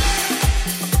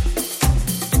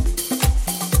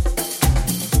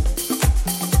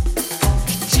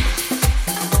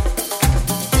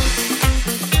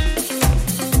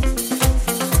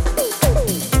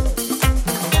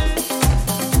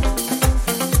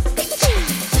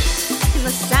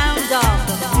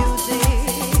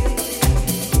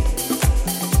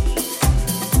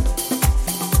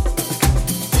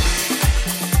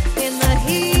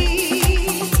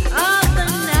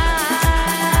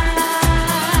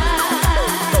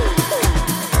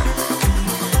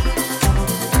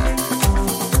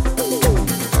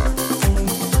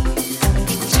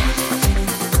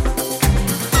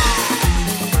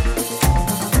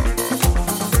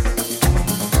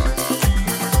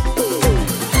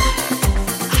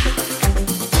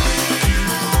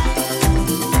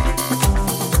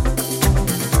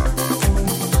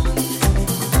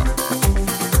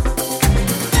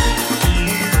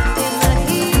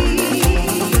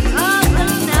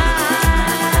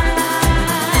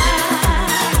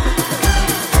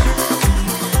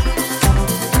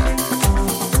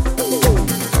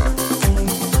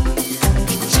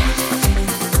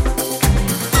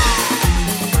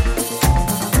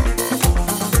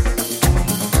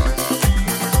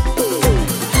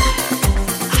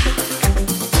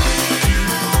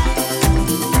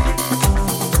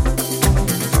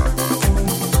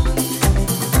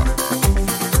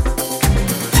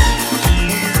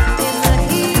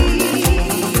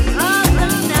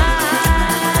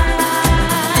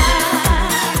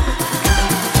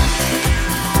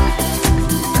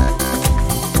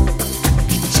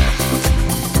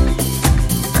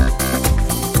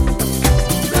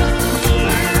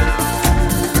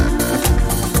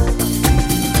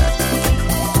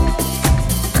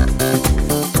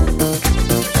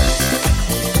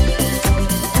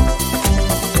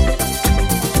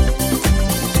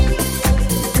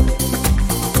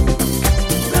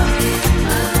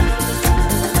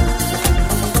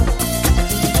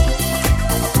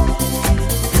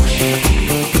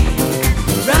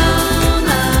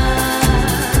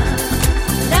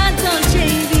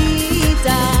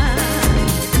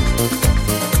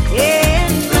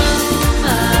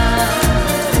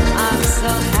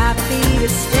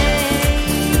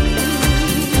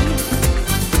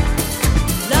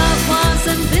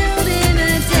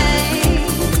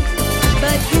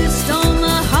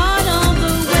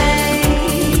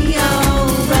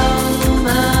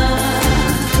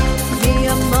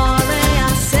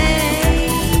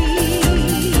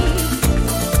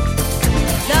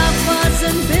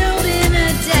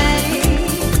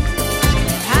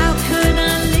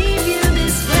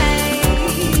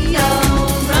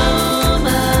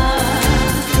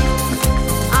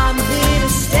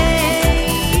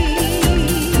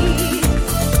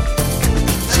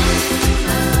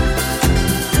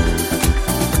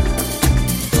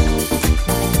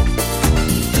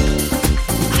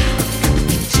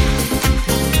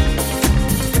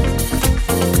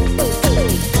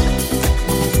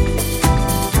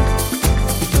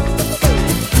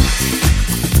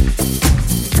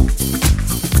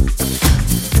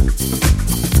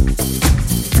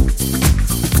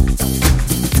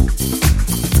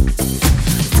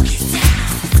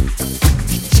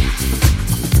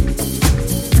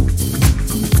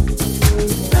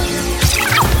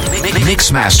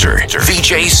 Mixmaster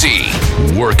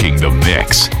VJC working the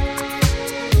mix.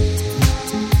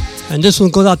 And this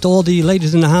one goes out to all the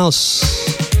ladies in the house.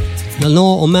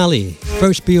 Lenore O'Malley,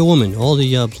 First Be a Woman. All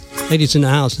the ladies in the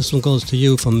house, this one goes to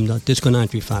you from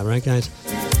Disco935, right guys?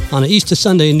 On an Easter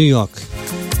Sunday in New York.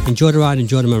 Enjoy the ride,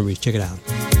 enjoy the memories. Check it out.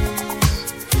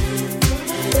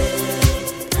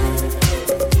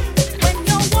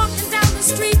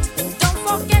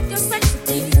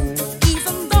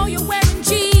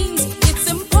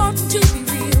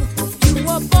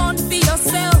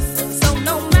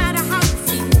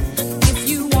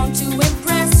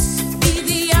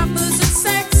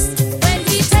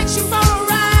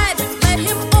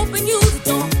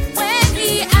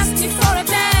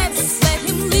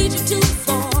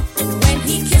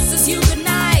 You could not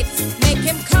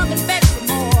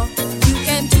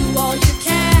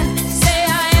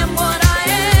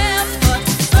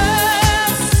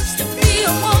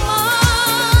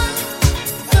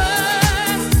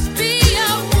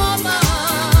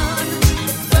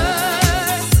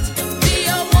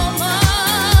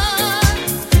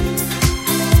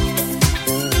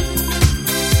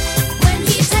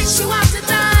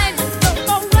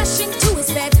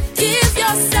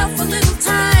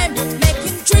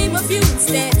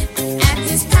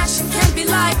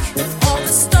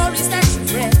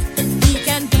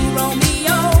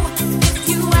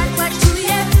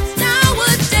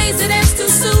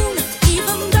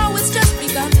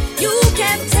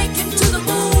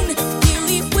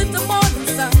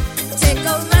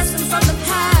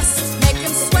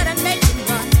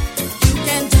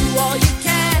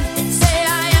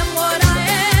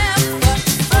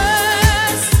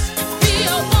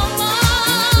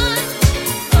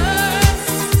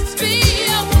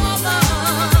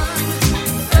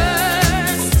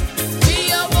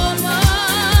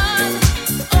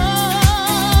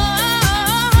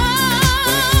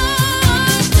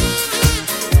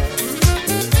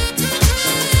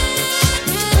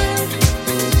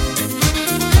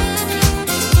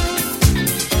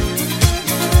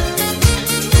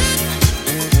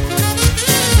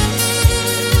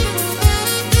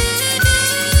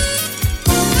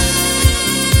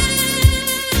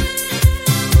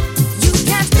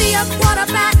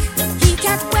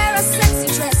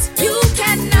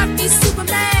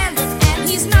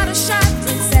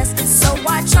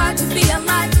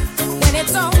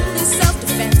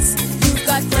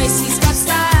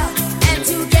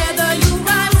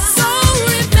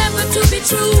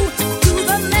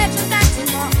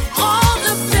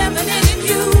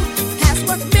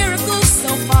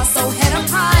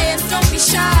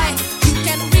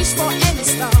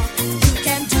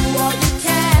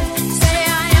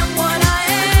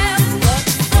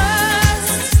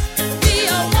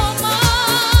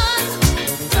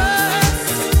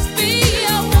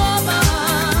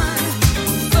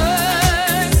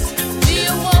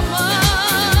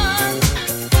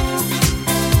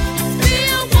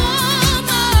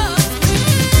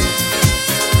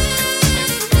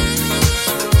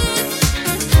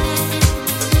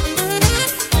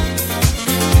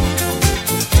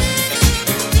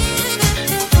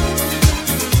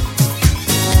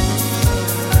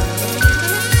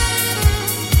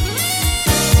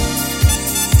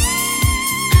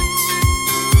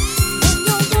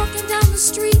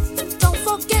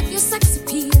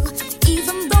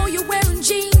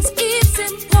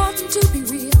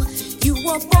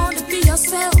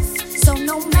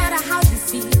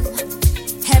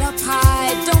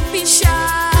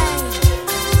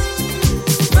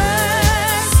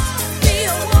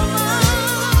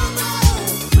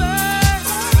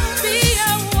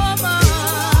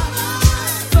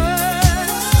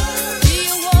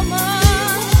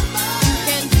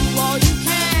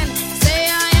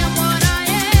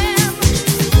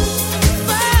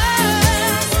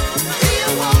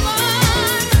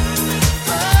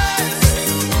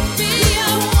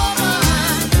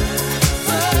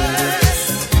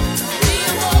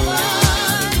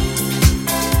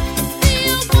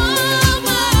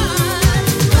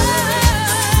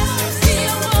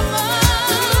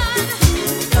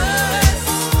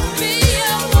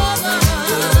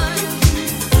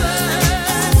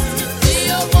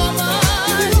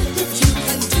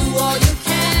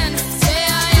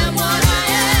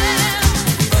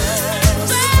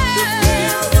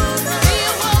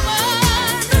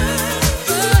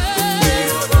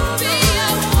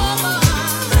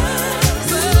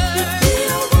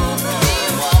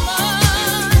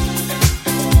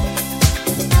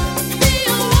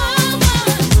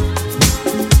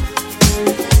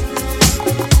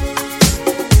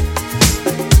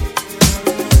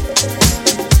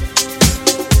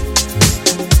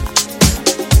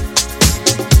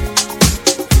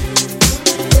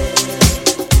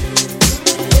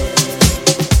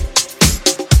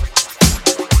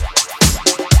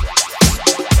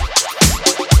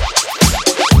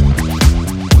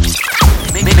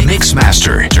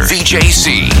Mixmaster,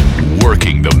 VJC,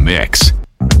 working the mix.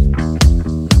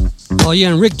 Oh yeah,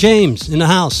 and Rick James in the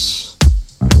house.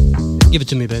 Give it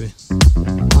to me, baby.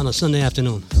 On a Sunday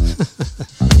afternoon.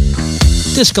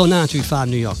 Disco935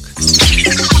 New York.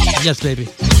 Yes, baby.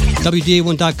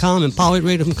 WDA1.com and Power 8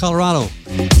 Radio from Colorado.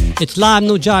 It's live,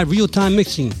 no jive, real-time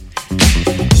mixing.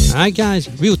 All right, guys,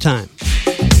 real-time.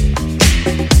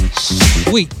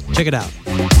 Sweet. Check it out.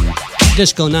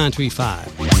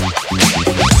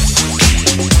 Disco935.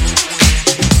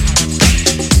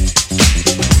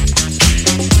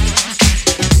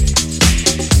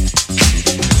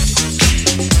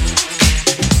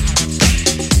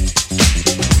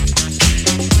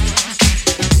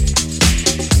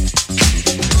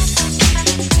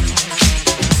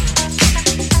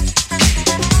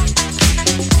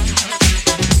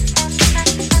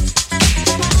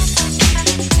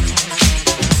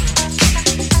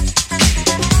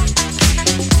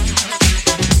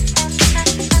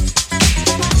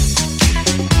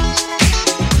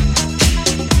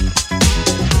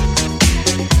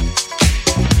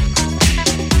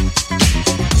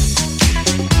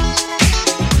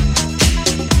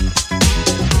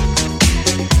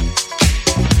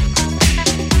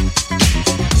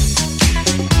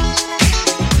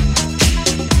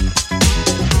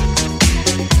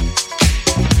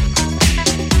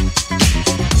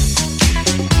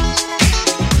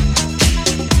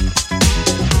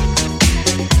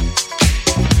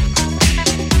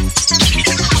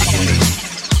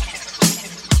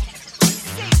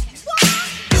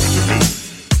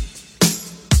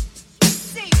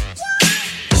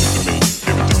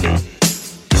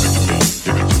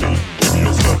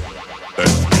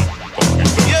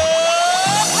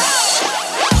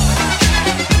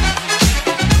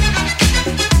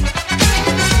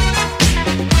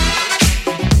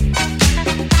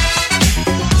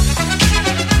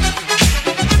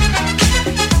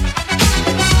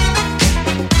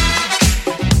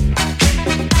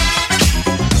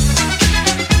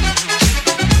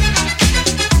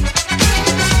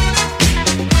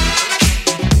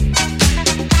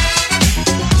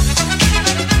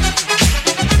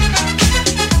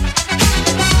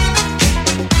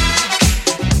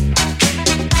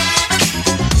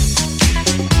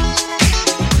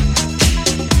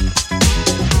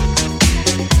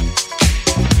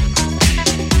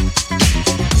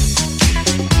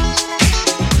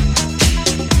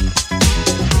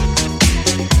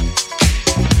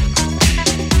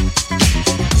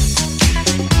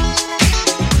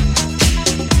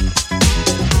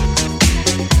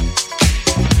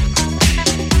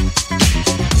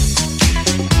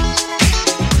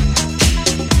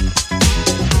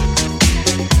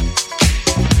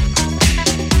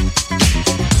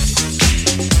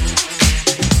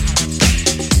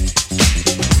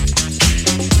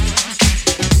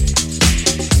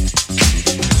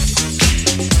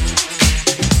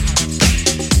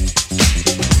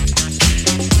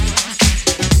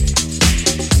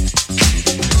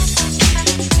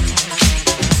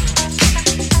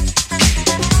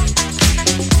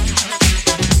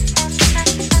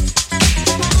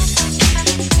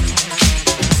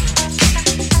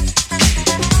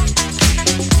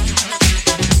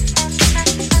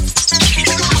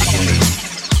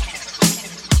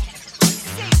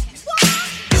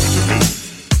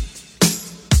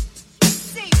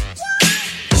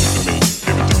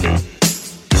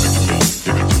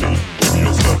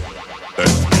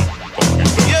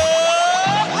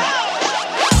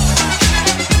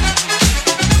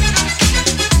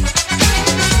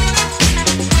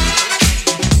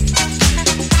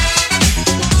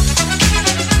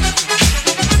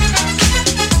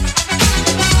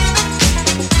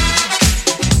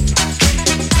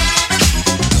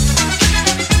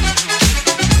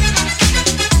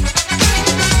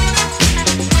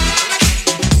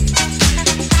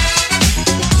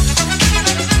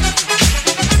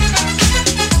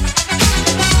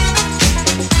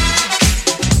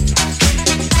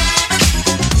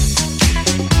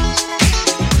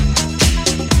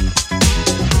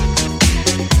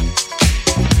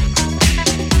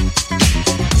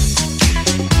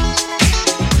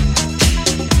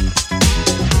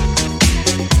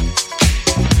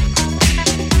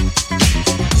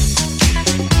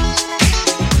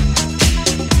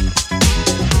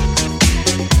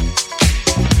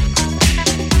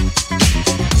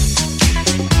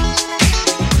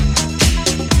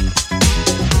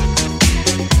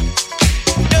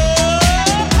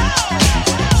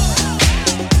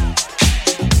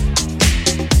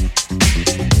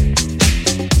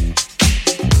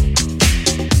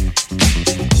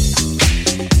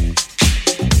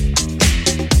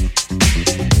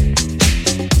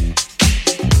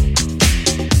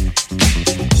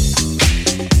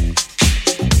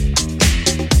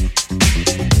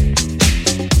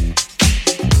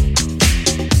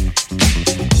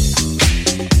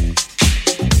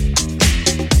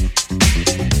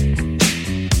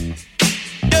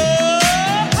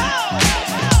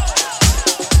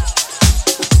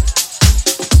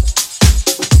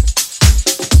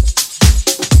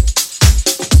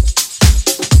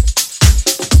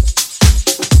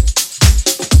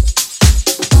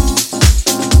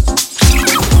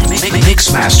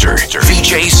 Mixmaster,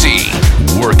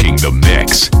 VJC, working the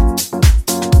mix.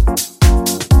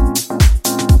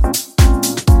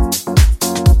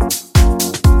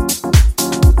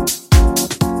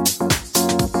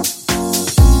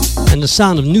 And the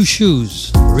sound of New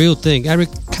Shoes, Real Thing, Eric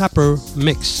Capper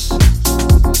mix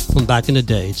from back in the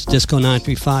day. It's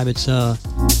Disco935. It's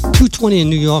 2:20 in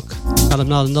New York. Got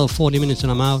another 40 minutes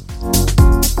and I'm out.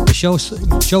 The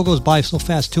show goes by so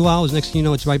fast, 2 hours. Next thing you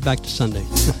know, it's right back to Sunday.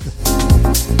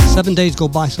 7 days go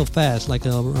by so fast. Like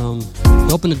you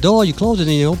open the door, you close it,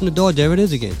 and you open the door, there it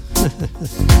is again.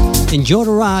 Enjoy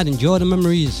the ride, enjoy the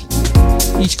memories.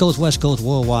 East Coast, West Coast,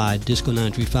 worldwide.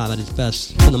 Disco935 at its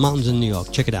best from the mountains in New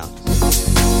York. Check it out.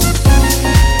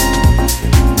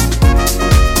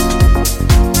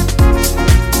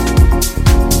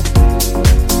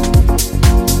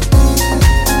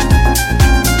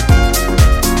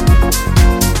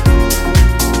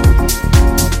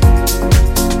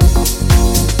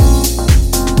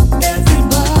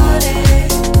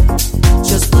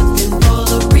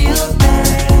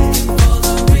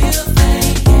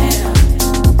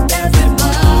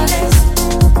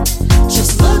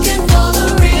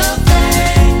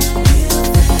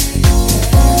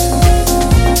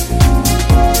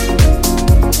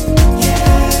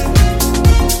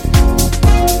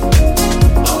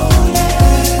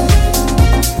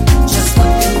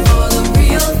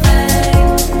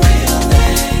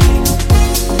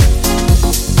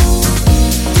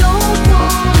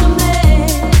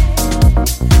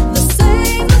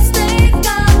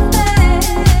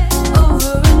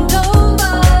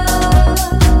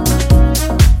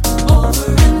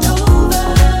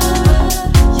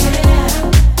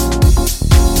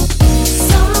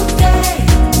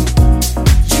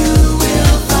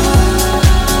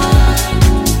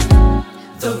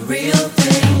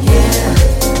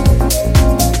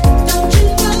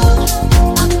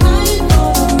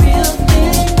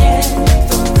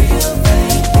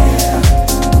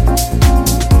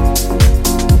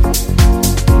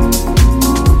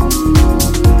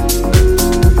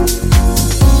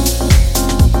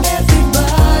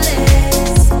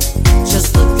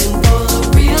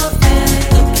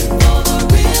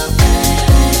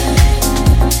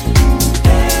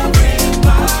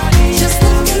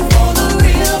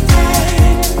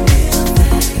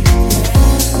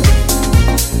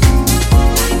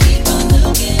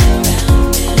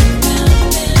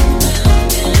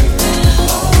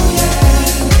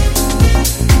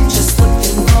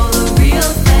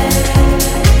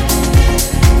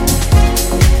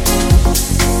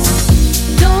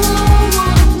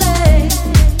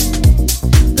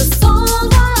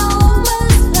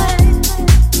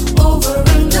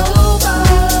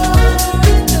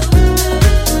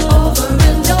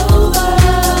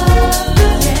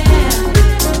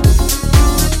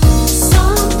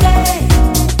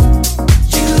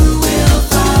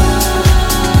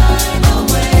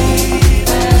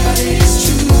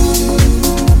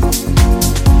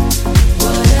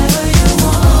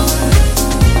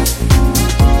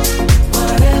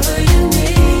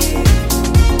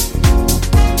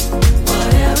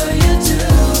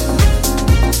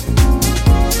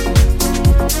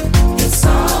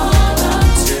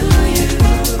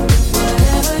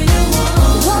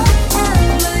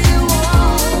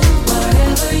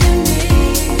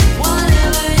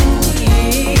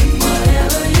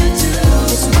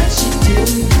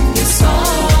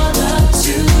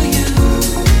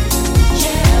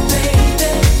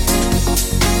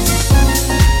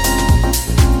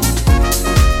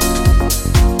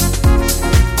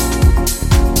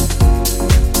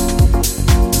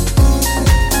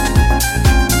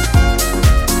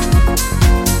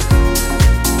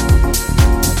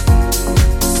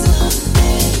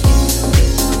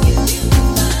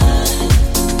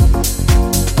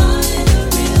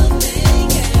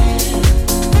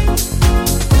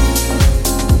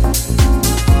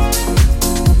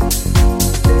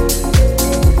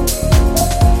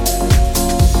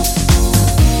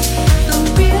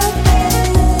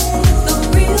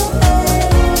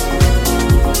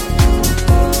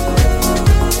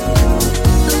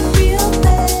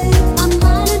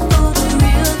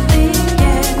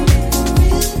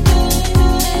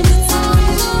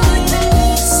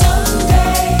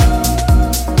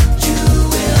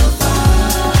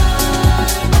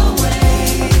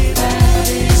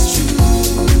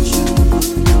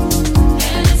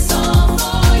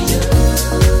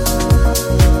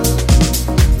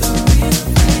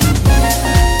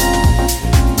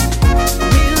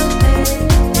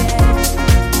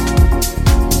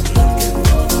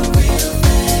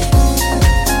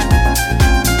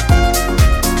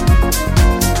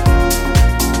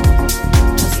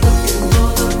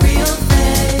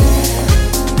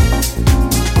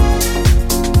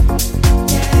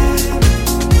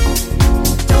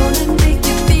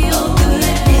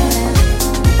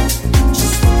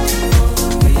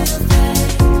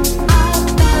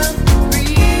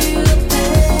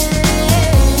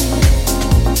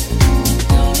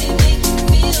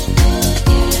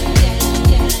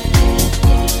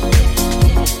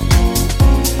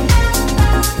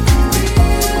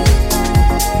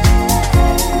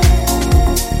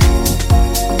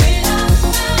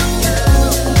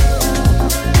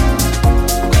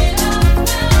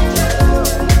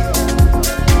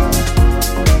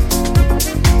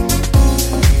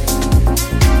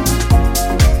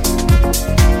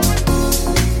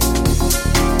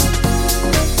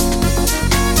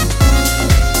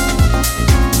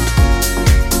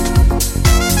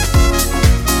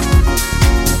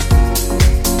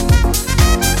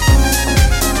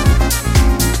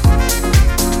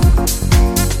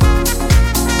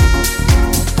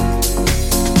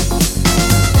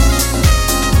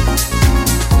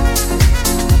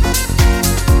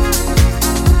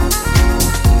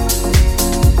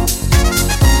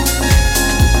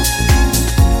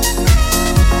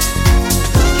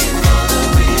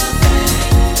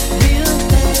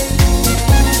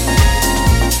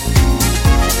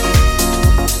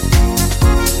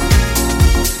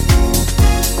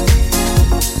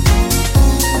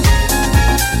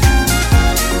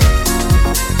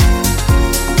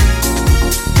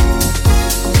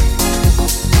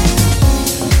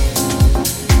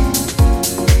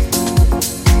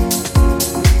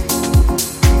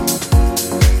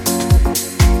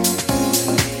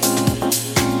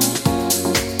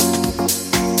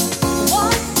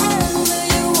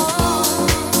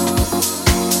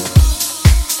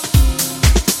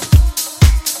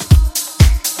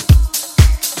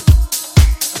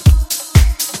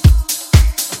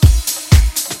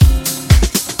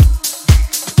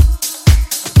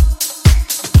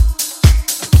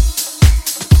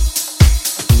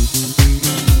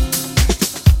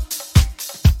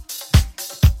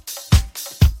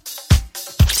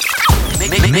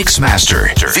 Mixmaster,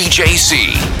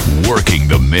 VJC, working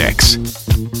the mix.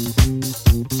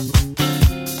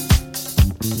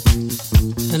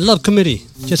 And Love Committee,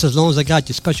 just as long as I got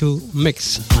your special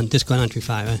mix on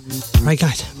Disco935. All right,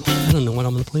 guys, I don't know what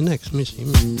I'm going to play next. Let me see.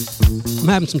 I'm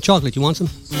having some chocolate. You want some?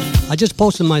 I just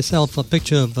posted myself a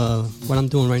picture of what I'm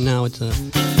doing right now. It's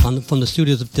from the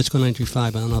studios of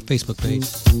Disco935 on our Facebook page.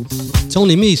 It's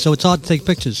only me, so it's hard to take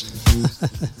pictures.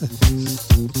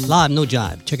 Live, no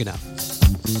jive. Check it out.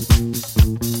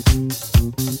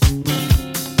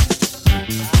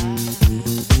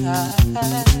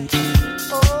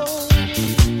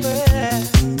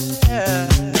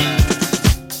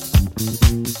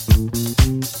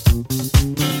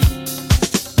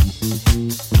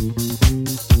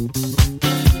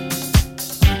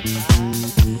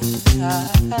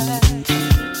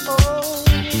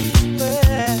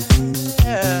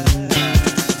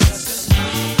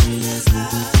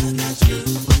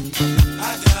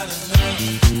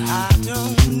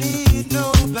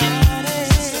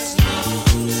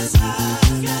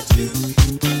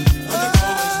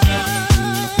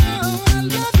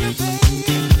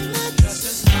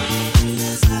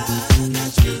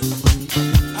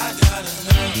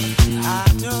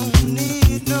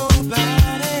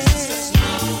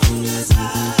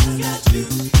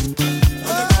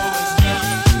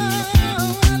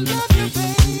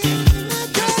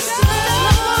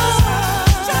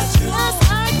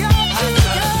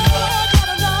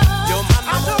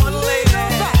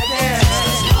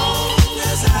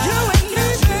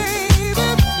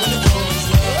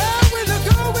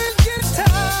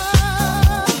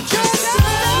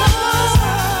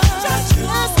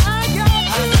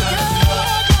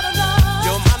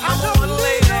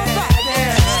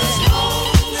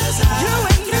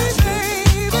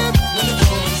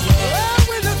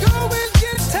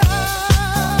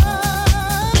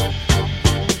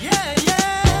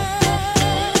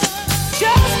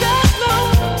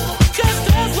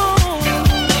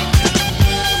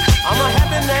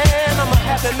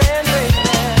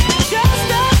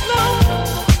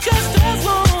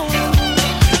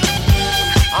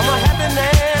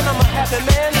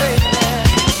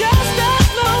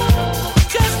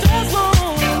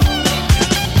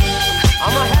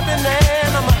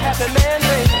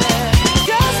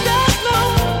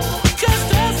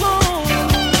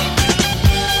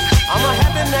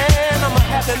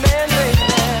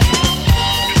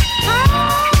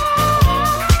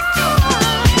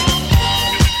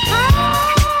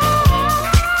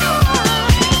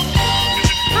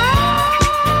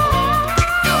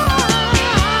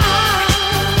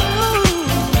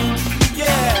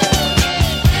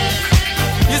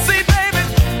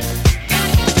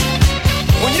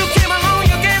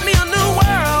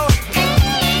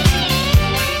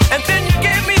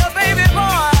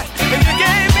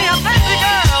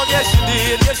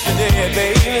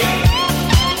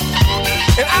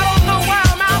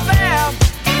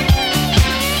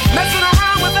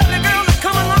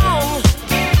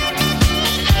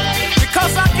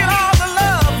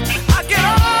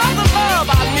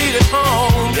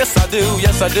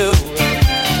 Yes, I do.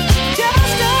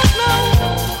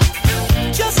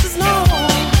 Just as long,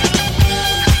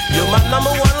 you're my number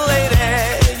one lady,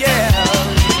 yeah.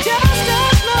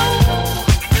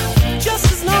 Just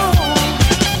as long,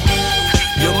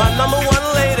 you're my number one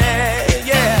lady,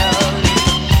 yeah.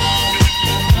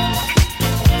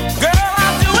 Girl,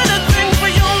 I'll do anything for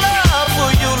your love,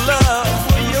 for your love,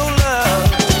 for your love.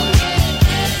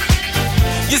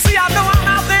 You see, I know I'm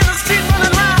out there in the street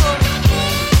running around,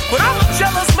 but I'm a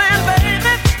jealous man.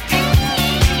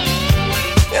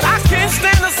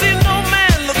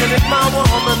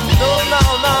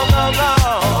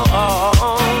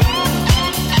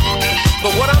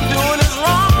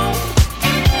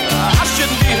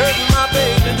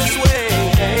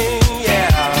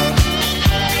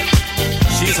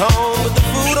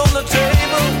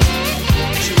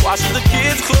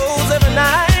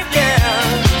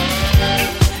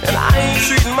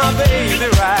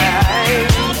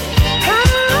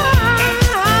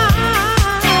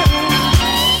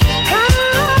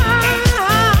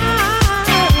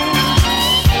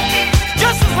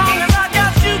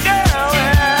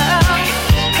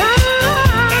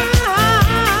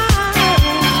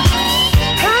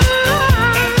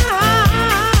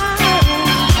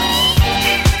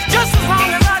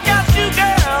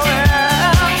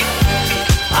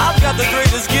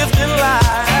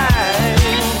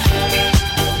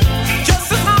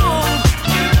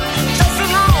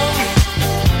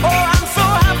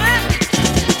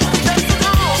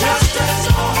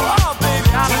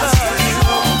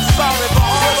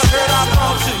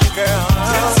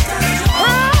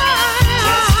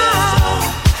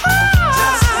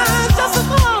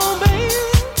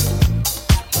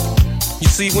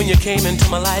 you came into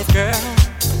my life, girl,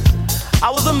 I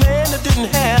was a man that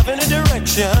didn't have any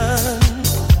direction.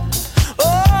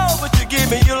 Oh, but you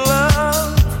gave me your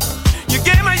love, you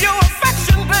gave me your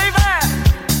affection, baby.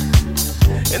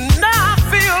 And now I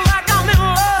feel like I'm in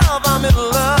love, I'm in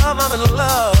love, I'm in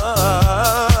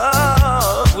love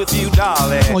with you,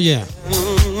 darling. Oh yeah.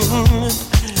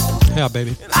 Yeah,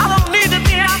 baby. And I don't need to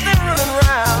be out there running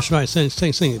around. That's right. Sing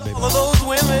it, baby. All of those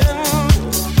women,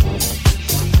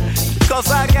 because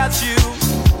I got you,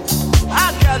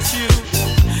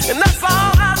 and that's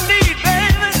all I need,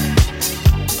 baby.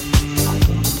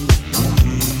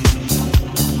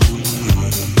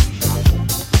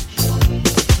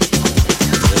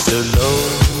 Just as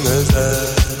long as I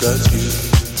got you,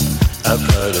 I've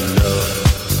got enough.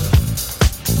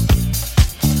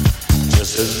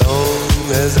 Just as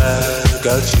long as I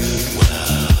got you,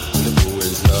 when the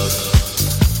going love.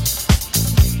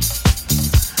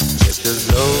 Just as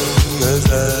long as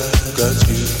I got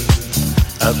you,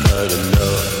 I've got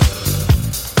enough.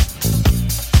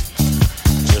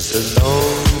 Just as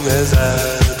long as I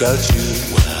got you,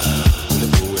 when the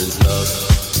going love.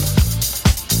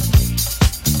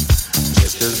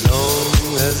 Just as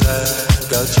long as I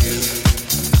got you,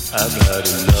 I've got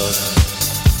enough.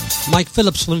 Mike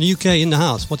Phillips from the UK in the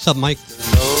house. What's up, Mike?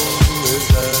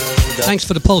 Thanks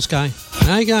for the post, guy. All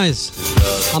right, guys.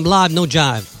 I'm live, no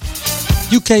jive.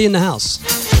 UK in the house.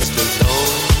 Just as long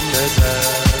as I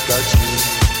got you,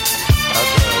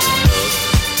 I've got enough.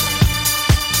 Just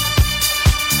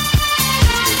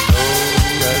as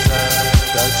long as I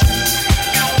got you,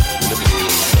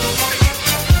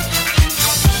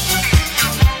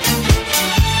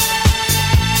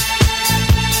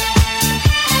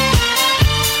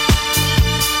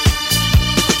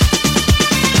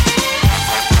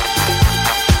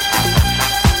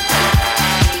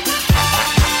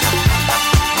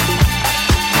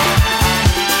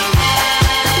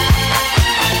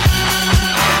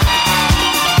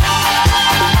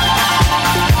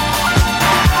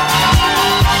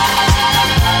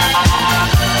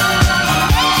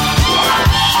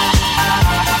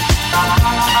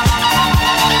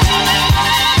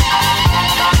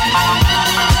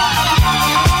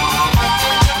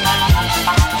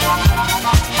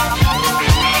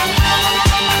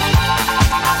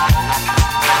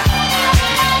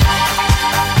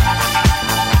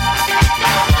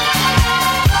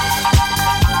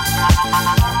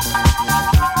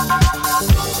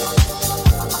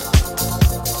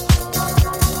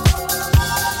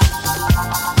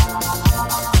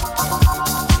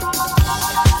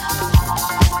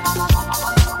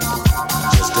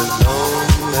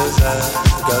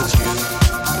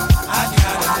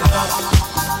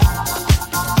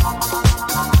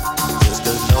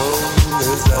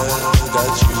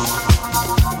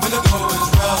 with a big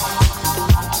love.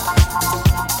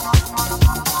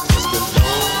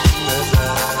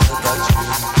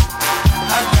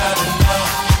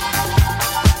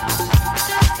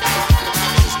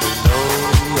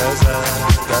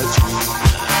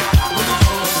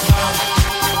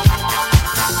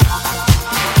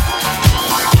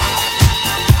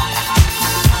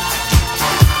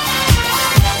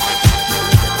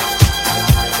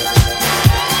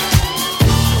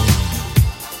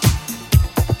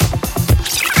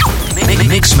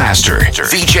 Mixmaster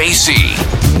VJC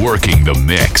working the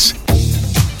mix.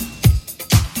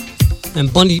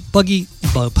 And Bunny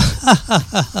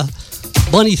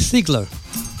Siegler.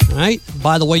 All right.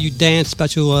 By the way, you dance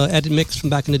special edit mix from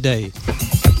back in the day.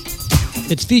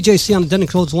 It's VJC on Denton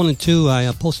Codes 1 and 2. I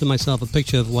posted myself a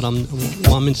picture of while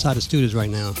I'm inside the studios right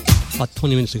now, about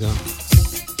 20 minutes ago.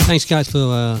 Thanks, guys,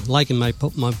 for liking my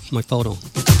photo.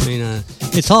 I mean,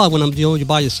 it's hard when you're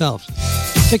by yourself.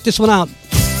 Check this one out.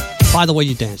 By the way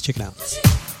you dance. Check it out.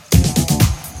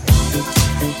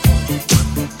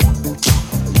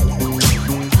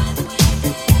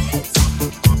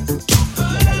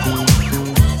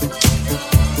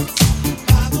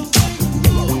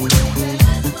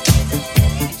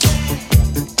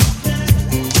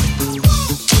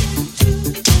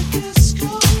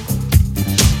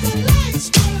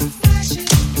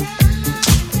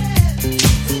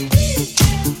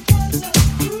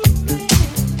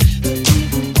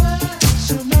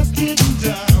 Getting down.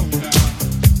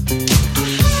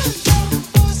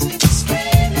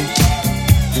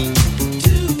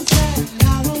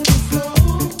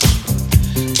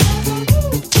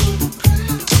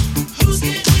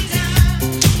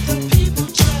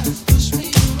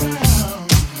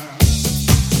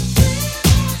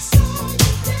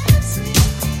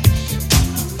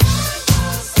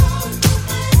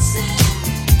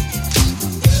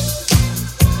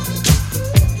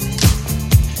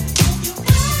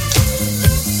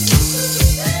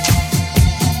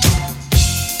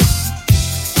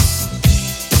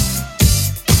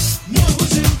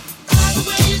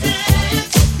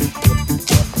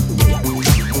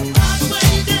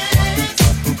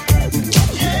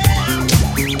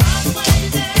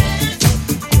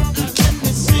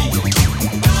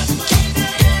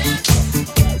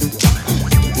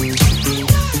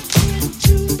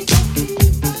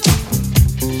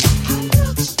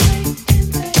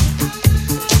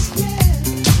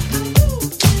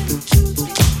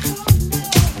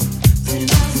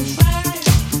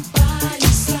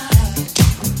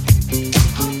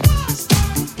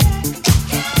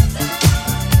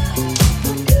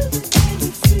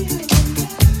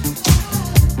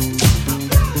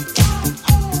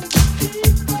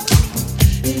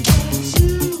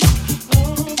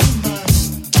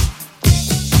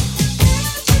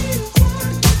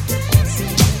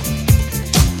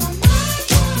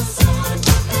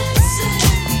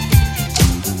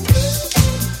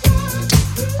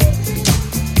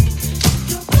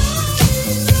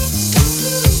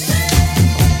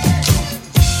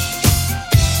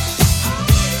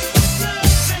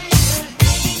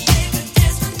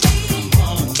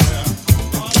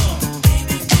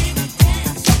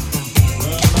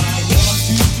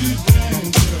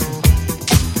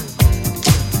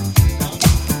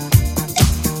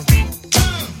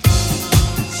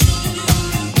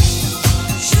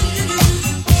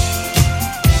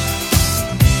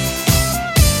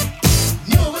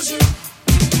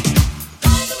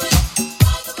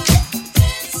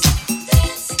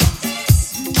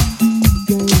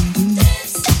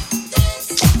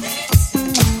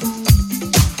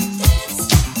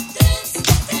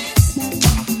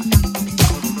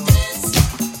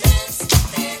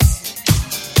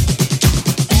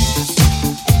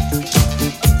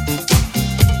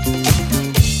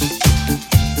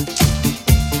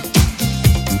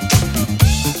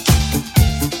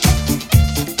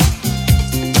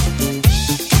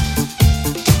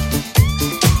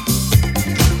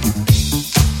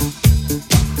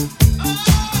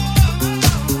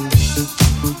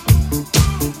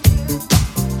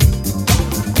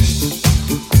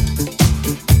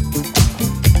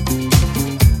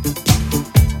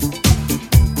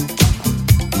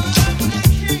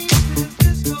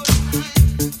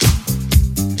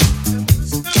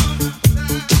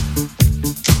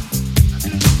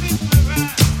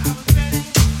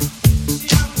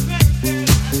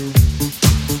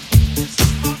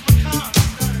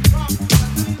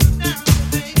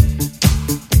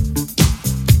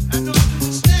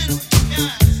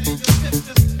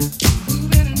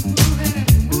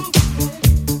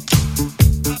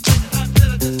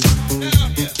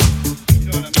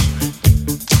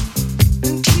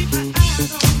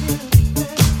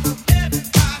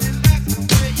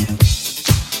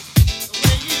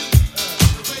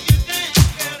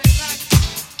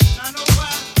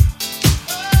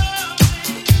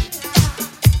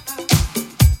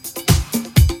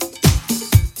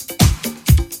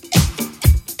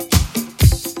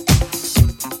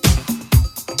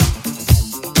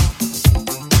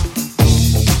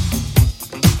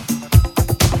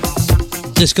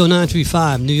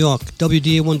 Disco935, New York,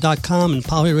 WDA1.com, and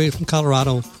Power Radio from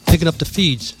Colorado, picking up the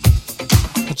feeds.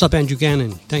 What's up, Andrew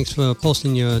Gannon? Thanks for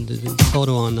posting the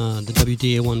photo on the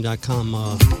WDA1.com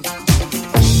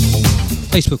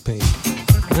Facebook page.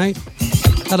 All right?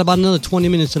 Got about another 20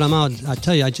 minutes that I'm out. I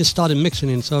tell you, I just started mixing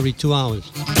and it's already 2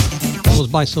 hours. It goes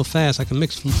by so fast, I can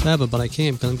mix forever, but I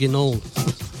can't because I'm getting old.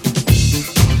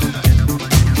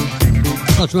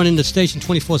 I was running the station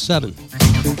 24/7.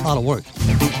 A lot of work.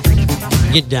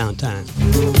 Get down time.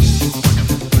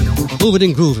 Moving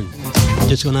and grooving.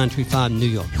 Disco935 New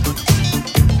York.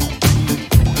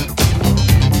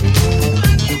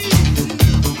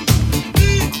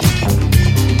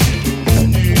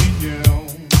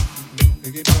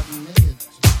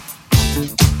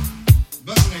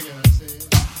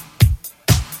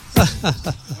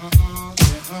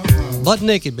 Butt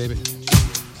naked, baby.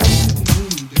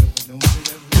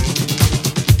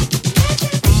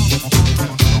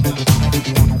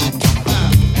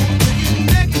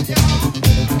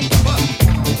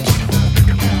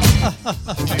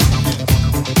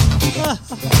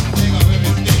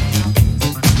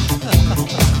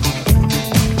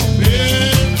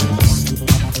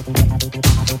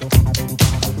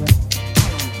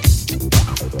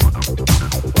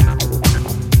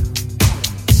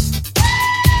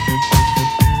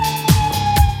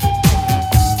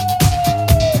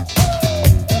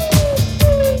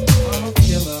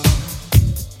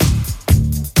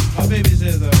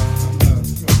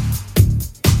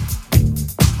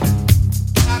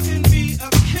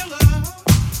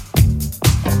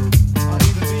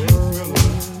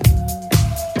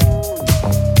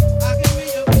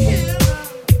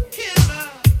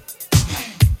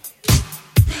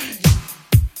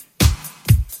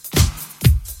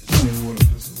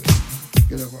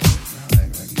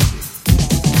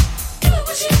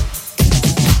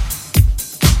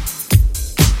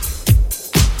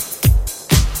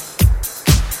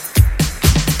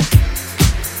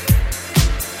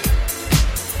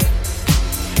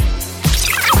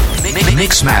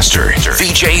 Mixmaster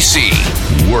VJC,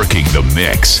 working the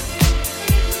mix.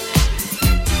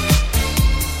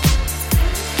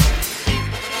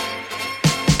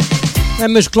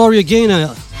 And Miss Gloria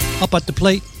Gaynor up at the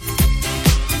plate.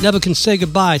 Never Can Say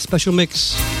Goodbye, special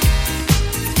mix.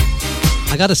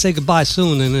 I gotta say goodbye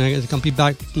soon, and I'm gonna be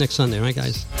back next Sunday, right,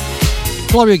 guys?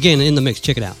 Gloria Gaynor in the mix.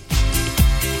 Check it out.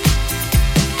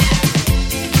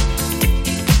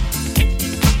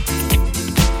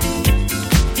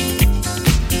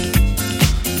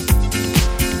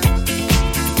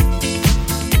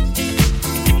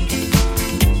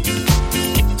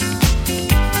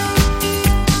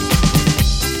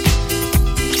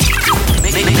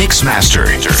 Mixmaster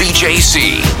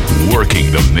VJC,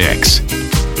 working the mix.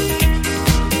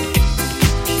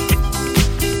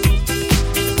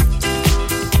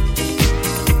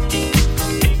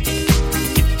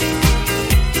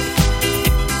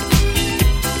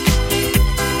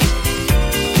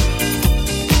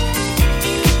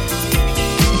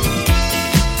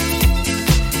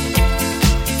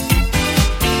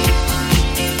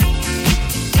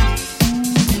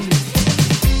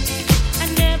 I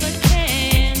never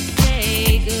can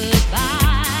say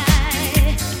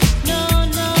goodbye. No,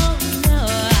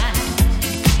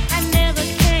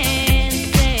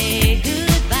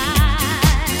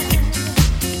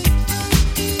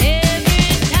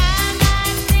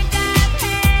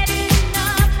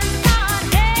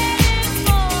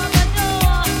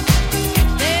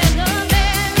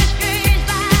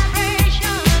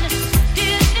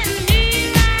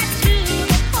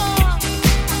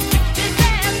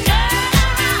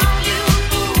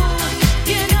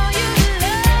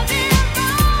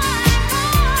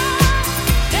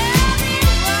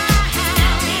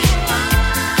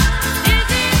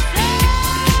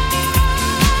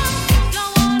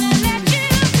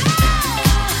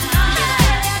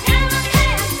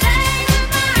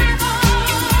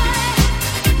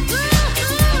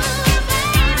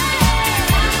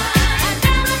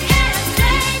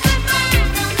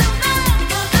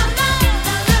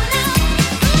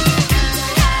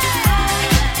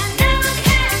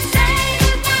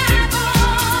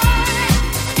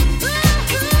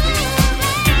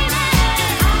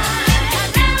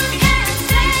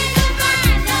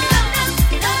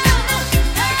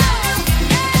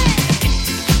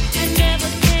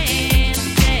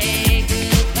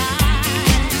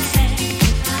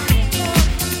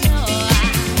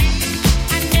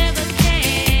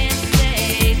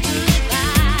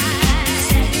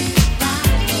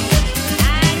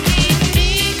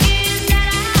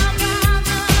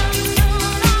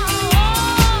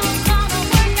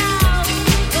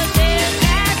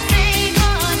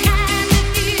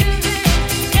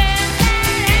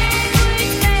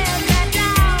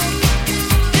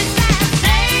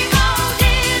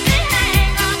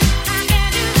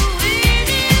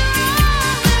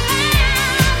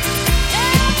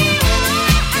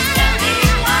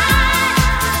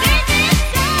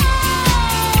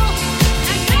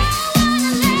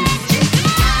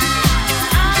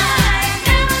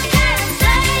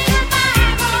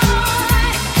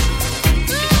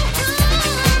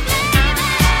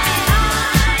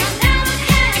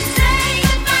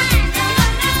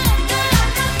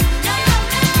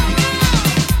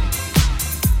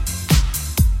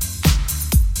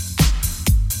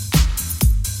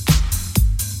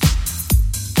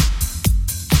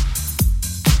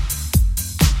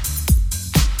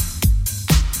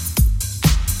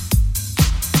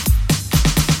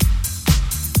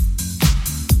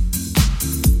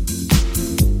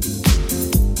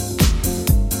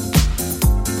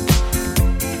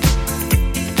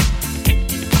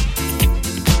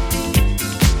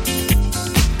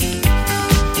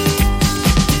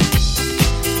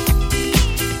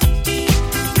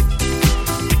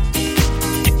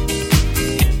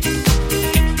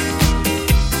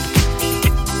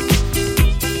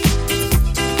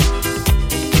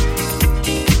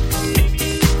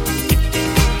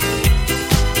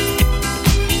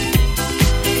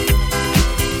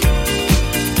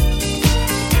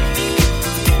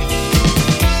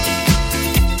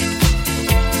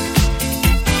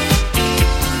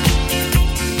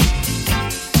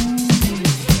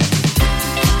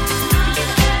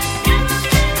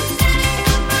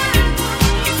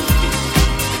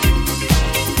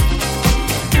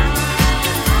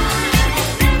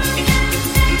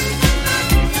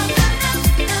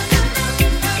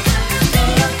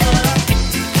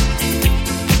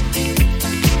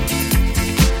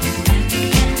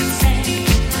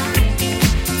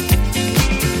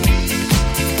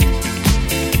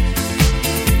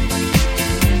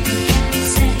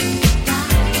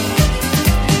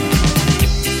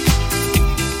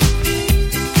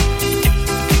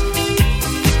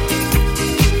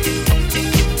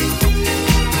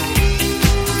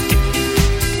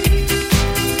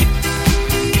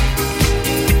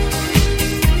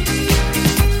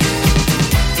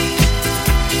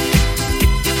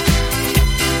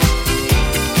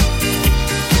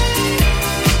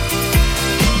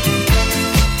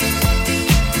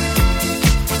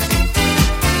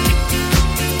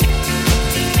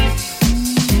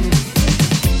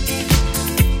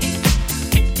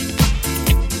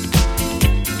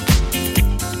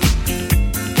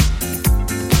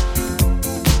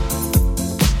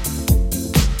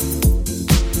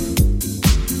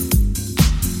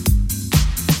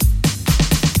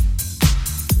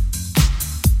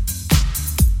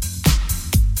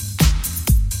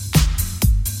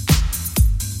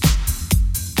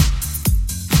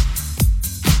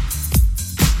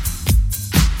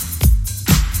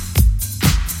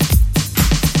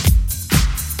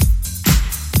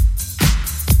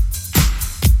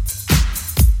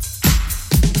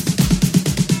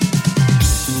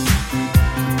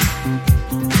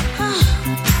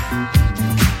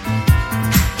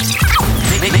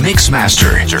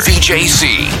 Mixmaster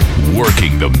VJC,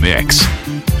 working the mix.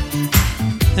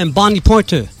 And Bonnie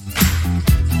Pointer,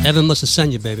 Heaven Must Have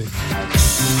Sent You, baby.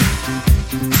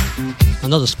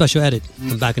 Another special edit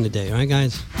from back in the day, all right,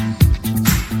 guys?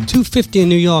 2:50 in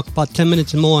New York, about 10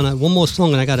 minutes and more, and one more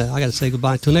song, and I gotta say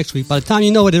goodbye until next week. By the time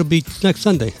you know it, it'll be next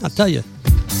Sunday. I'll tell you.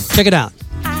 Check it out.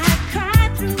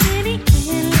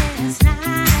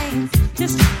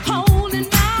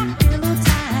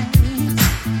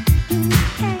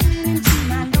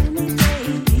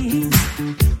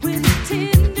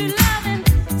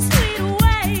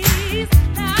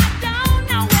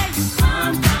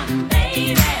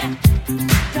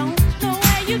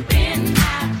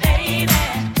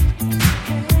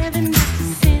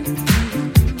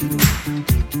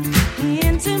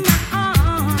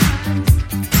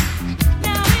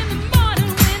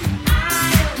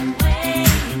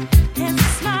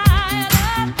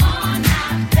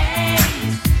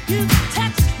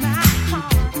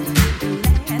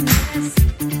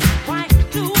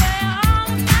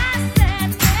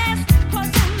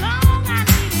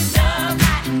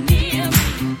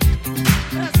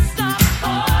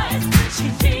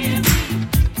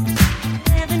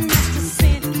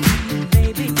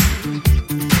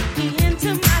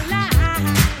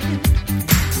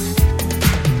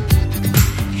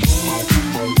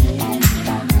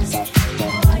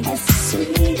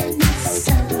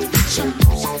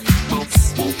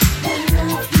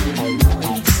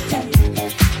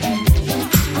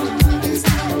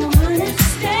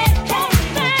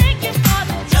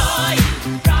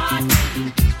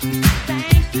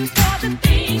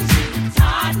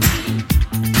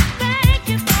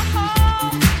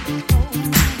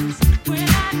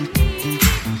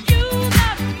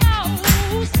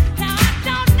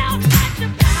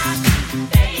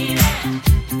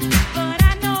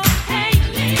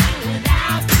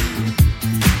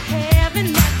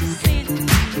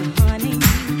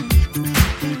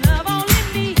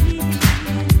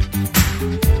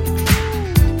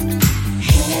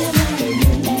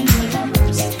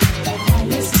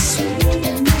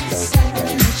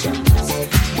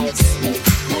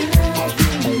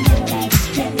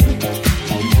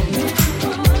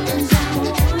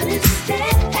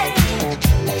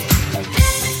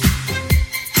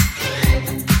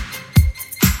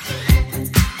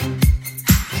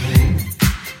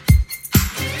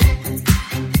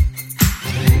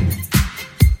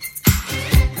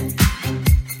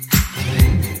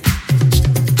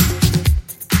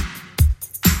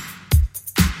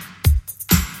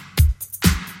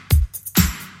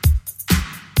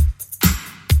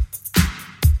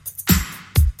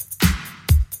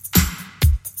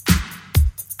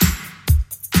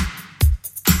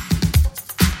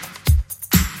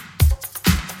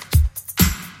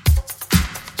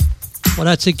 Well,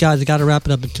 that's it, guys. I got to wrap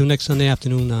it up until next Sunday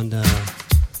afternoon on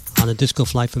a disco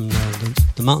flight from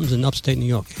the mountains in upstate New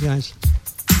York. Okay, guys?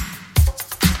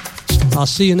 I'll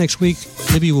see you next week,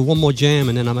 maybe with one more jam,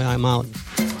 and then I'm out.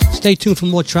 Stay tuned for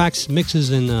more tracks, mixes,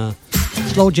 and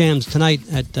slow jams tonight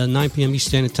at 9 p.m. East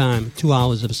Standard Time. 2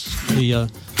 hours of the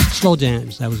slow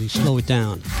jams. That was the Slow It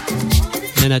Down.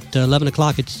 And at 11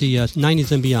 o'clock, it's the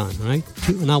 90s and beyond, all right?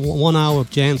 1 hour of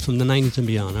jams from the 90s and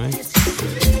beyond, all right?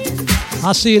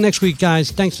 I'll see you next week,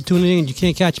 guys. Thanks for tuning in. You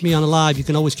can't catch me on the live. You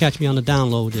can always catch me on the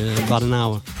download about an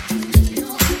hour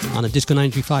on the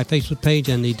Disco935 Facebook page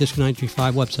and the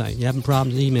Disco935 website. You having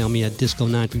problems, email me at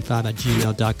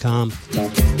disco935@gmail.com.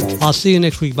 I'll see you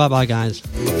next week. Bye-bye, guys.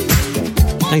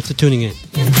 Thanks for tuning in.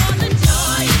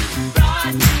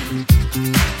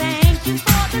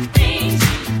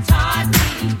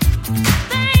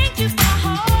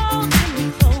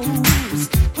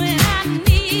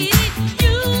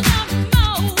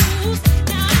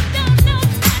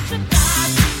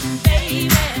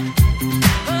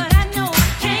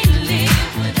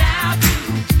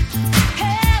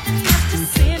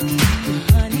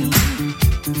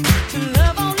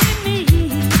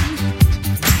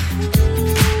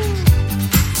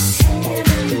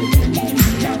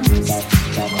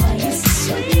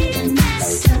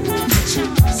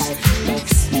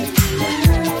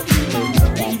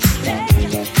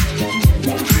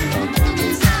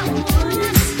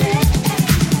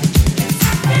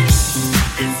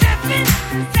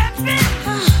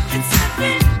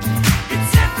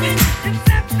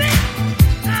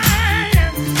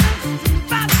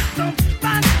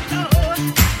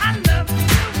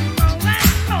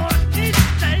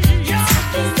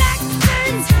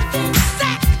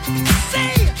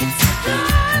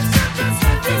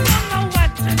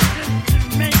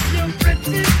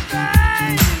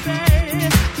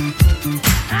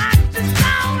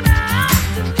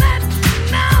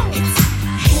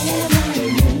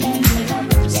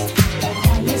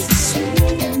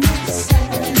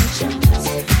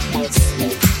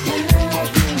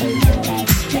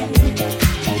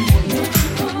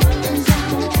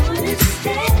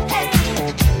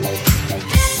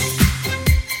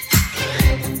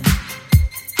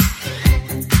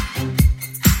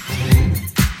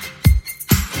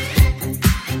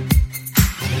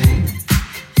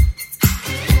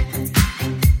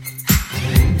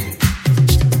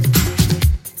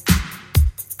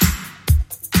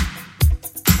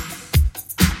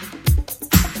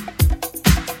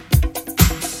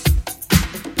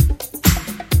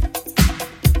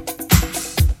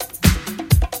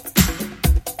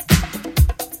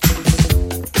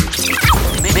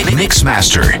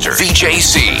 Mixmaster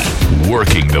VJC,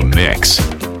 working the mix.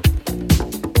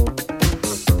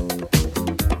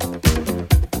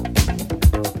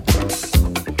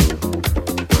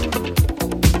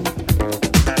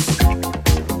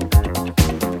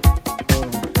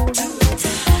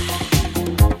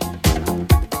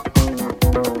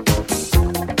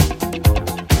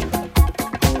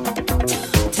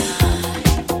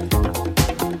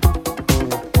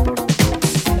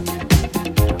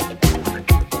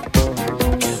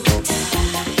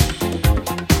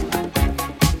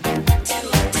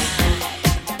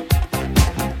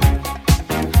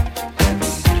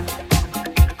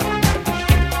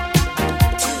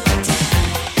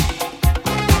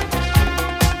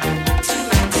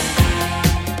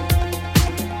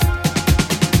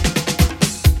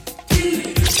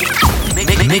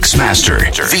 Mixmaster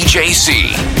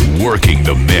VJC, working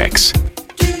the mix.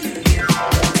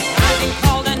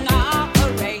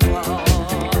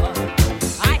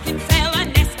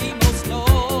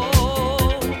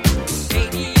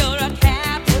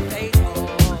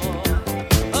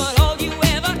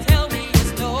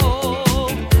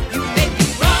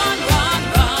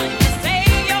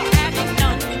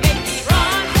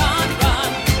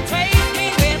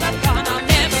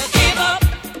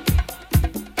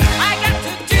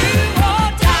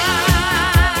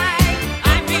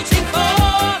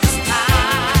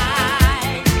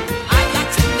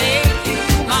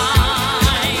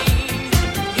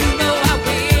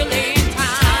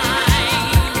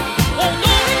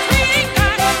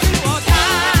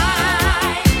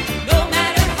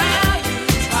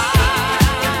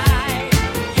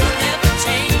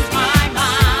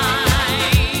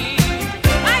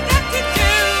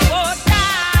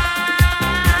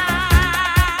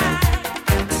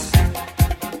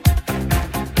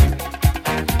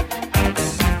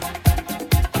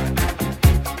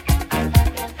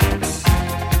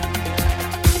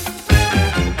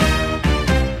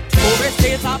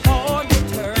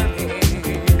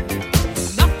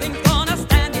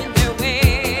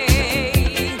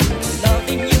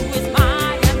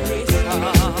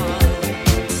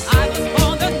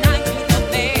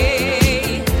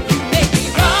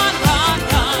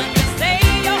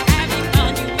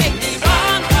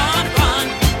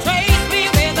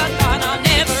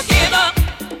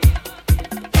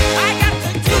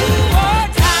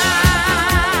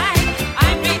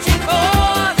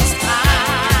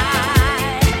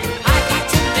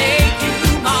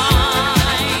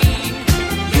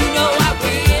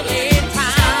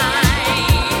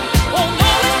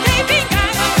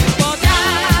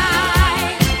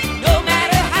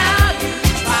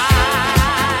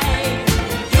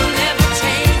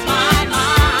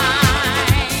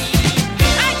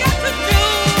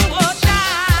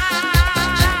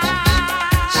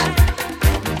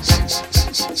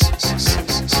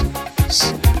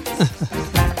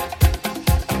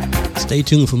 Stay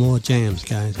tuned for more jams,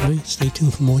 guys. Right? Stay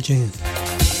tuned for more jams.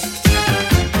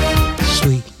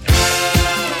 Sweet.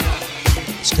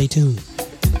 Stay tuned.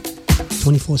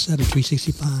 24/7,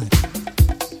 365.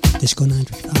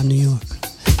 Disco935, New York.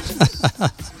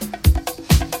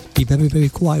 Be very, very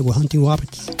quiet with Hunty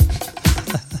Roberts.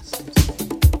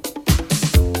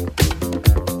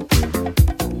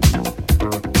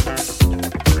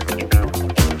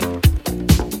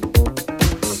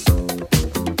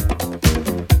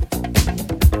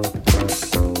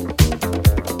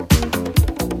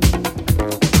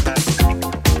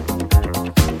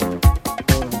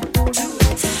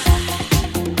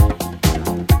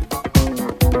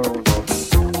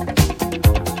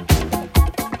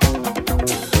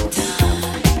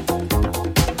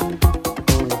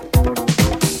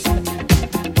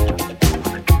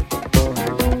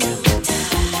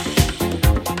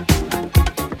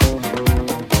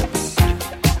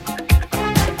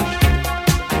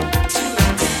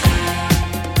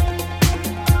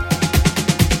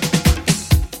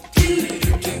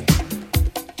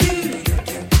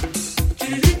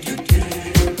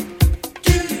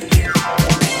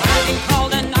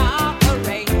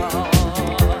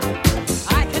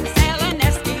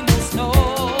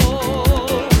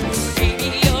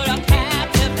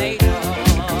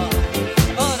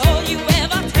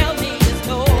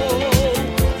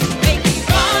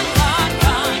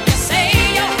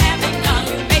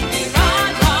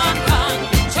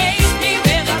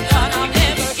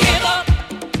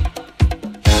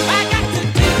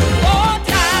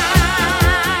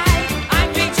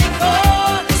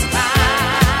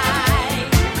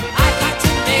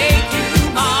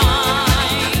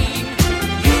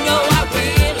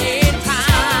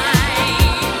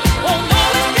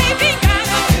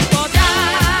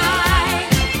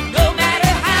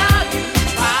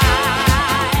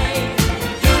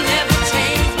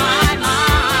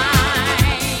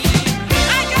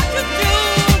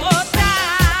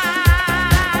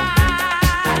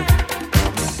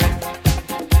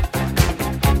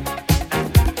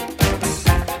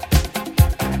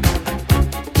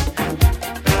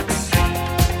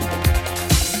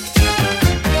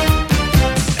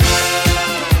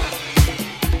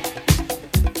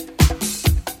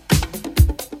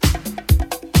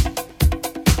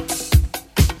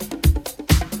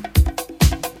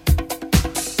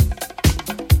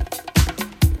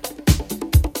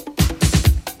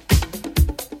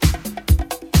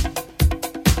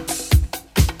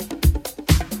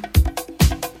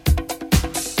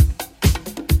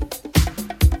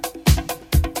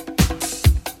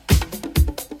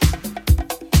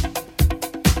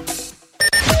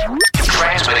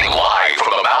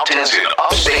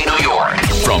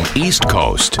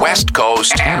 West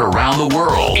Coast, and around the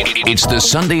world. It's the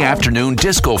Sunday afternoon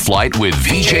disco flight with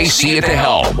VJC at the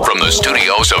helm from the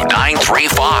studios of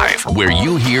 935, where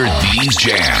you hear these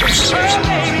jams.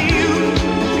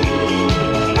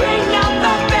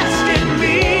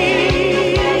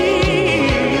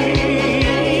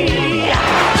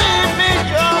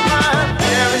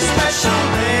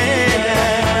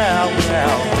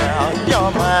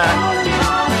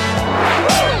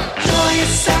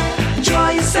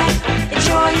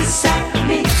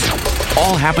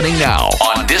 All happening now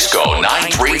on Disco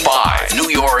 935, New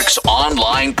York's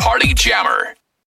online party jammer.